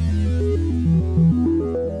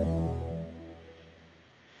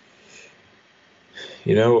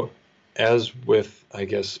 As with, I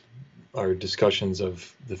guess, our discussions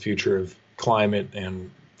of the future of climate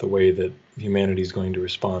and the way that humanity is going to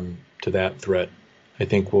respond to that threat, I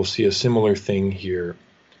think we'll see a similar thing here,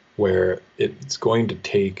 where it's going to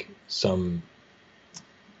take some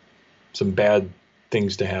bad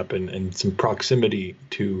things to happen and some proximity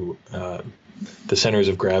to the centers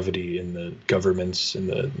of gravity in the governments and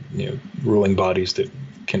the ruling bodies that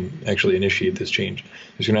can actually initiate this change.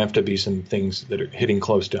 There's going to have to be some things that are hitting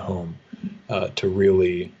close to home to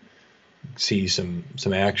really see some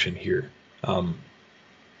action here.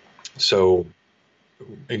 So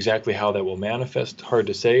exactly how that will manifest, hard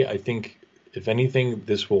to say. I think, if anything,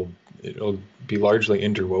 it'll be largely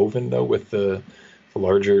interwoven, though, with the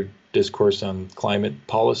larger discourse on climate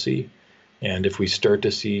policy. And if we start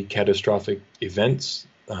to see catastrophic events,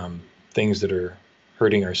 things that are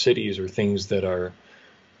hurting our cities or things that are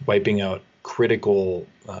wiping out critical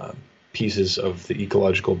pieces of the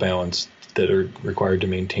ecological balance that are required to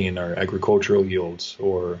maintain our agricultural yields,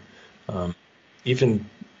 or even,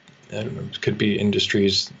 I don't know, it could be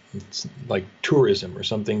industries like tourism or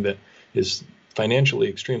something that is financially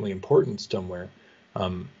extremely important somewhere.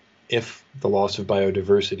 If the loss of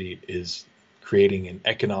biodiversity is creating an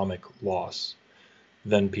economic loss,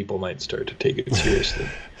 then people might start to take it seriously.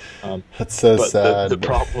 That's so sad. The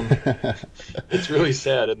problem, it's really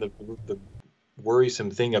sad, and the worrisome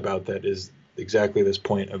thing about that is exactly this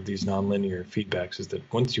point of these nonlinear feedbacks, is that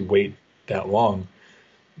once you wait that long,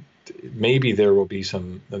 maybe there will be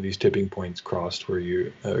some of these tipping points crossed where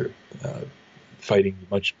you are fighting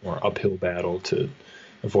a much more uphill battle to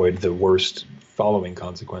avoid the worst following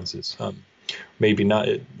consequences. Maybe not.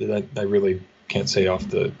 I really can't say off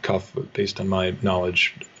the cuff, based on my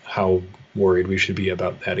knowledge, how worried we should be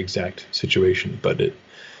about that exact situation, but it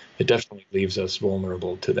definitely leaves us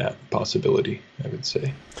vulnerable to that possibility, I would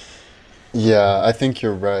say. Yeah, I think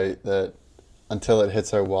you're right that until it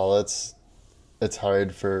hits our wallets, it's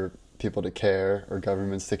hard for people to care, or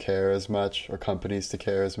governments to care as much, or companies to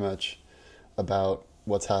care as much about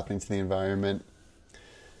what's happening to the environment.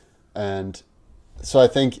 And so I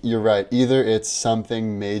think you're right. Either it's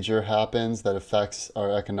something major happens that affects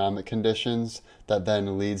our economic conditions that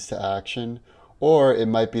then leads to action, or it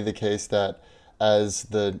might be the case that as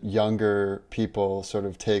the younger people sort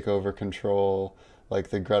of take over control, like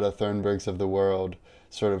the Greta Thunbergs of the world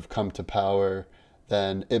sort of come to power,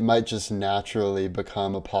 then it might just naturally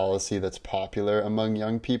become a policy that's popular among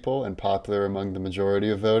young people and popular among the majority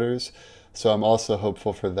of voters. So I'm also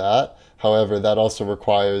hopeful for that. However, that also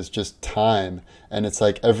requires just time. And it's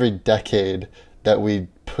like every decade that we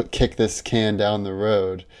kick this can down the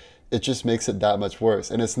road, it just makes it that much worse.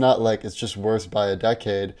 And it's not like it's just worse by a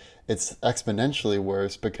decade. It's exponentially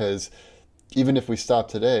worse, because even if we stop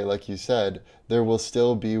today, like you said, there will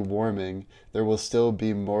still be warming. There will still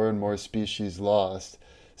be more and more species lost.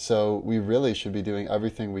 So we really should be doing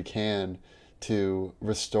everything we can to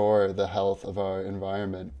restore the health of our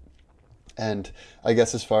environment. And I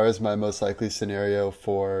guess as far as my most likely scenario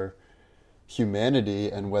for humanity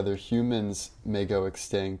and whether humans may go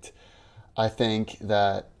extinct, I think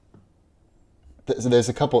that there's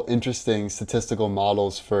a couple interesting statistical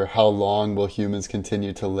models for how long will humans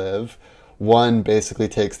continue to live. One basically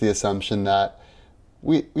takes the assumption that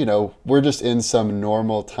we're just in some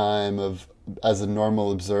normal time of as a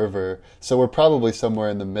normal observer. So we're probably somewhere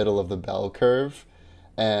in the middle of the bell curve.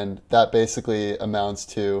 And that basically amounts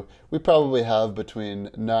to, we probably have between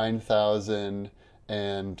 9,000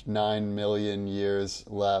 and 9 million years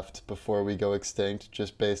left before we go extinct,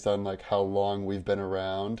 just based on like how long we've been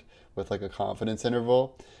around with like a confidence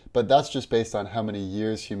interval. But that's just based on how many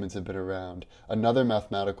years humans have been around. Another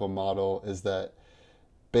mathematical model is that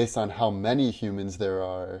based on how many humans there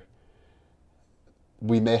are,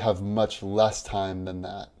 we may have much less time than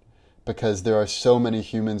that, because there are so many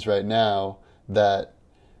humans right now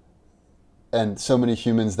and so many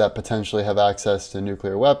humans that potentially have access to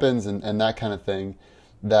nuclear weapons and that kind of thing,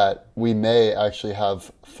 that we may actually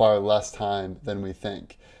have far less time than we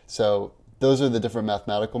think. So those are the different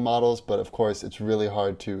mathematical models, but of course it's really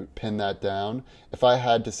hard to pin that down. If I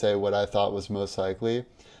had to say what I thought was most likely,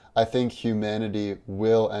 I think humanity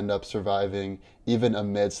will end up surviving even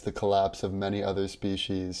amidst the collapse of many other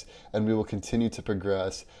species, and we will continue to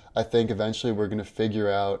progress. I think eventually we're going to figure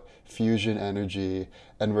out fusion energy,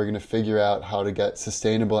 and we're going to figure out how to get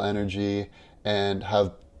sustainable energy and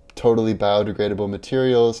have totally biodegradable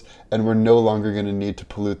materials, and we're no longer going to need to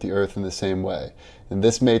pollute the earth in the same way. And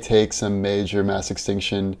this may take some major mass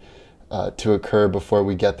extinction to occur before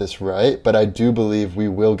we get this right, but I do believe we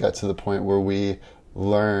will get to the point where we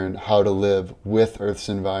learn how to live with Earth's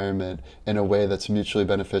environment in a way that's mutually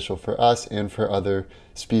beneficial for us and for other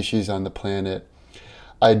species on the planet.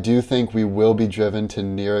 I do think we will be driven to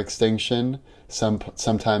near extinction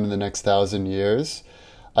sometime in the next 1,000 years.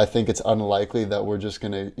 I think it's unlikely that we're just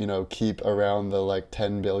going to, keep around the like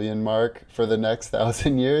 10 billion mark for the next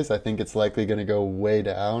 1,000 years. I think it's likely going to go way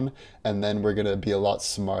down, and then we're going to be a lot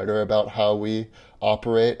smarter about how we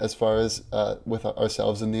operate as far as with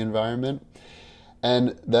ourselves in the environment.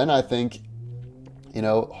 And then I think,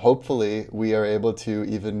 hopefully we are able to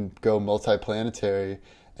even go multiplanetary,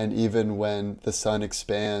 and even when the sun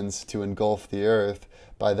expands to engulf the Earth,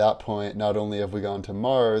 by that point, not only have we gone to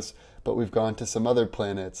Mars, but we've gone to some other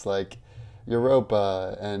planets like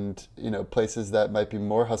Europa and, places that might be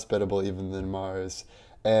more hospitable even than Mars.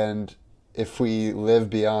 And if we live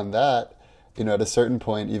beyond that, at a certain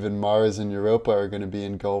point, even Mars and Europa are going to be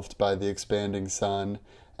engulfed by the expanding sun.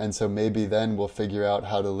 And so maybe then we'll figure out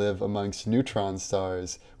how to live amongst neutron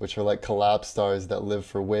stars, which are like collapsed stars that live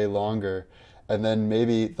for way longer. And then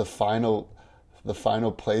maybe the final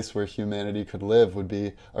place where humanity could live would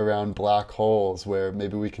be around black holes, where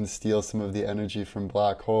maybe we can steal some of the energy from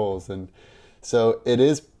black holes. And so it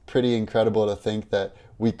is pretty incredible to think that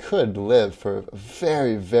we could live for a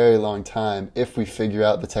very, very long time if we figure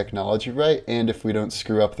out the technology right, and if we don't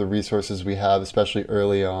screw up the resources we have, especially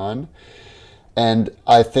early on. And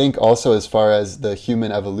I think also, as far as the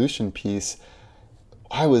human evolution piece,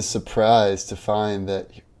 I was surprised to find that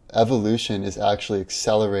evolution is actually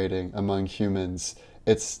accelerating among humans.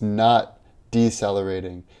 It's not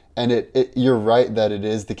decelerating. And you're right that it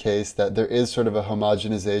is the case that there is sort of a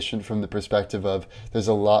homogenization from the perspective of there's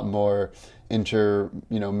a lot more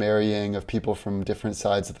marrying of people from different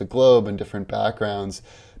sides of the globe and different backgrounds.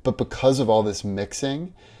 But because of all this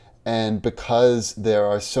mixing, and because there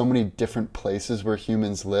are so many different places where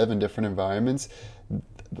humans live in different environments,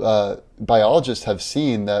 biologists have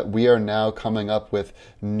seen that we are now coming up with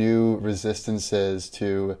new resistances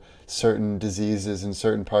to certain diseases in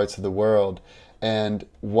certain parts of the world. And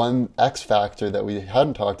one X factor that we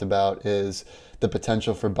hadn't talked about is the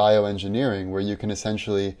potential for bioengineering, where you can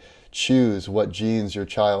essentially choose what genes your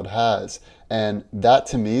child has. And that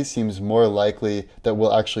to me seems more likely that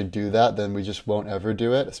we'll actually do that than we just won't ever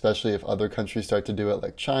do it, especially if other countries start to do it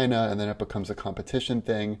like China, and then it becomes a competition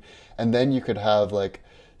thing. And then you could have like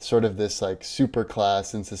sort of this like super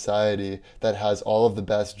class in society that has all of the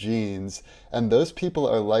best genes, and those people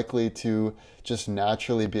are likely to just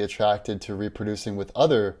naturally be attracted to reproducing with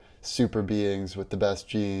other super beings with the best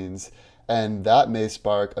genes. And that may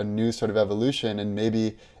spark a new sort of evolution, and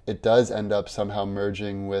maybe it does end up somehow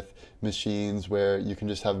merging with machines where you can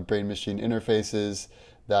just have brain-machine interfaces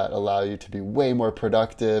that allow you to be way more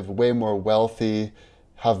productive, way more wealthy,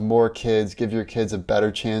 have more kids, give your kids a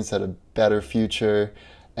better chance at a better future.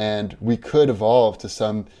 And we could evolve to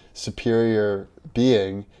some superior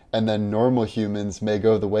being, and then normal humans may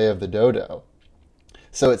go the way of the dodo.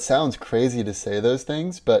 So it sounds crazy to say those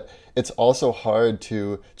things, but it's also hard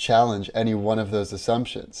to challenge any one of those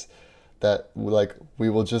assumptions. That like we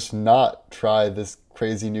will just not try this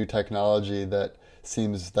crazy new technology that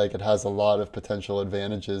seems like it has a lot of potential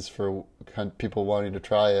advantages for people wanting to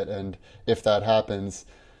try it. And if that happens,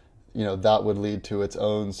 that would lead to its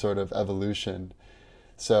own sort of evolution.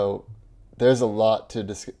 So there's a lot to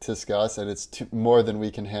discuss, and it's more than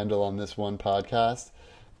we can handle on this one podcast.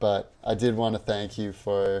 But I did want to thank you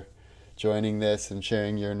for joining this and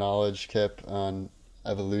sharing your knowledge, Kipp, on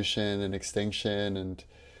evolution and extinction, and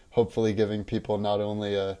hopefully giving people not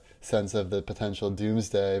only a sense of the potential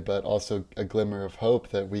doomsday, but also a glimmer of hope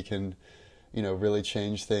that we can, really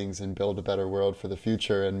change things and build a better world for the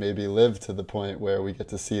future, and maybe live to the point where we get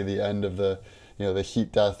to see the end of the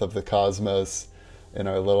heat death of the cosmos in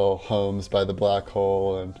our little homes by the black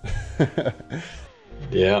hole. And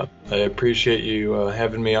Yeah, I appreciate you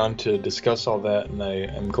having me on to discuss all that, and I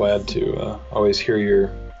am glad to always hear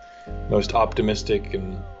your most optimistic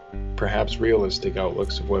and perhaps realistic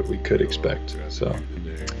outlooks of what we could expect. So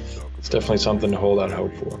it's definitely something to hold out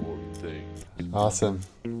hope for. Awesome.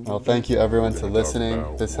 Well, thank you everyone for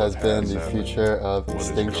listening. This has been the future of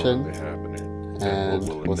extinction,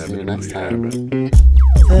 and we'll see you next time.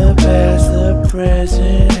 The past, the present.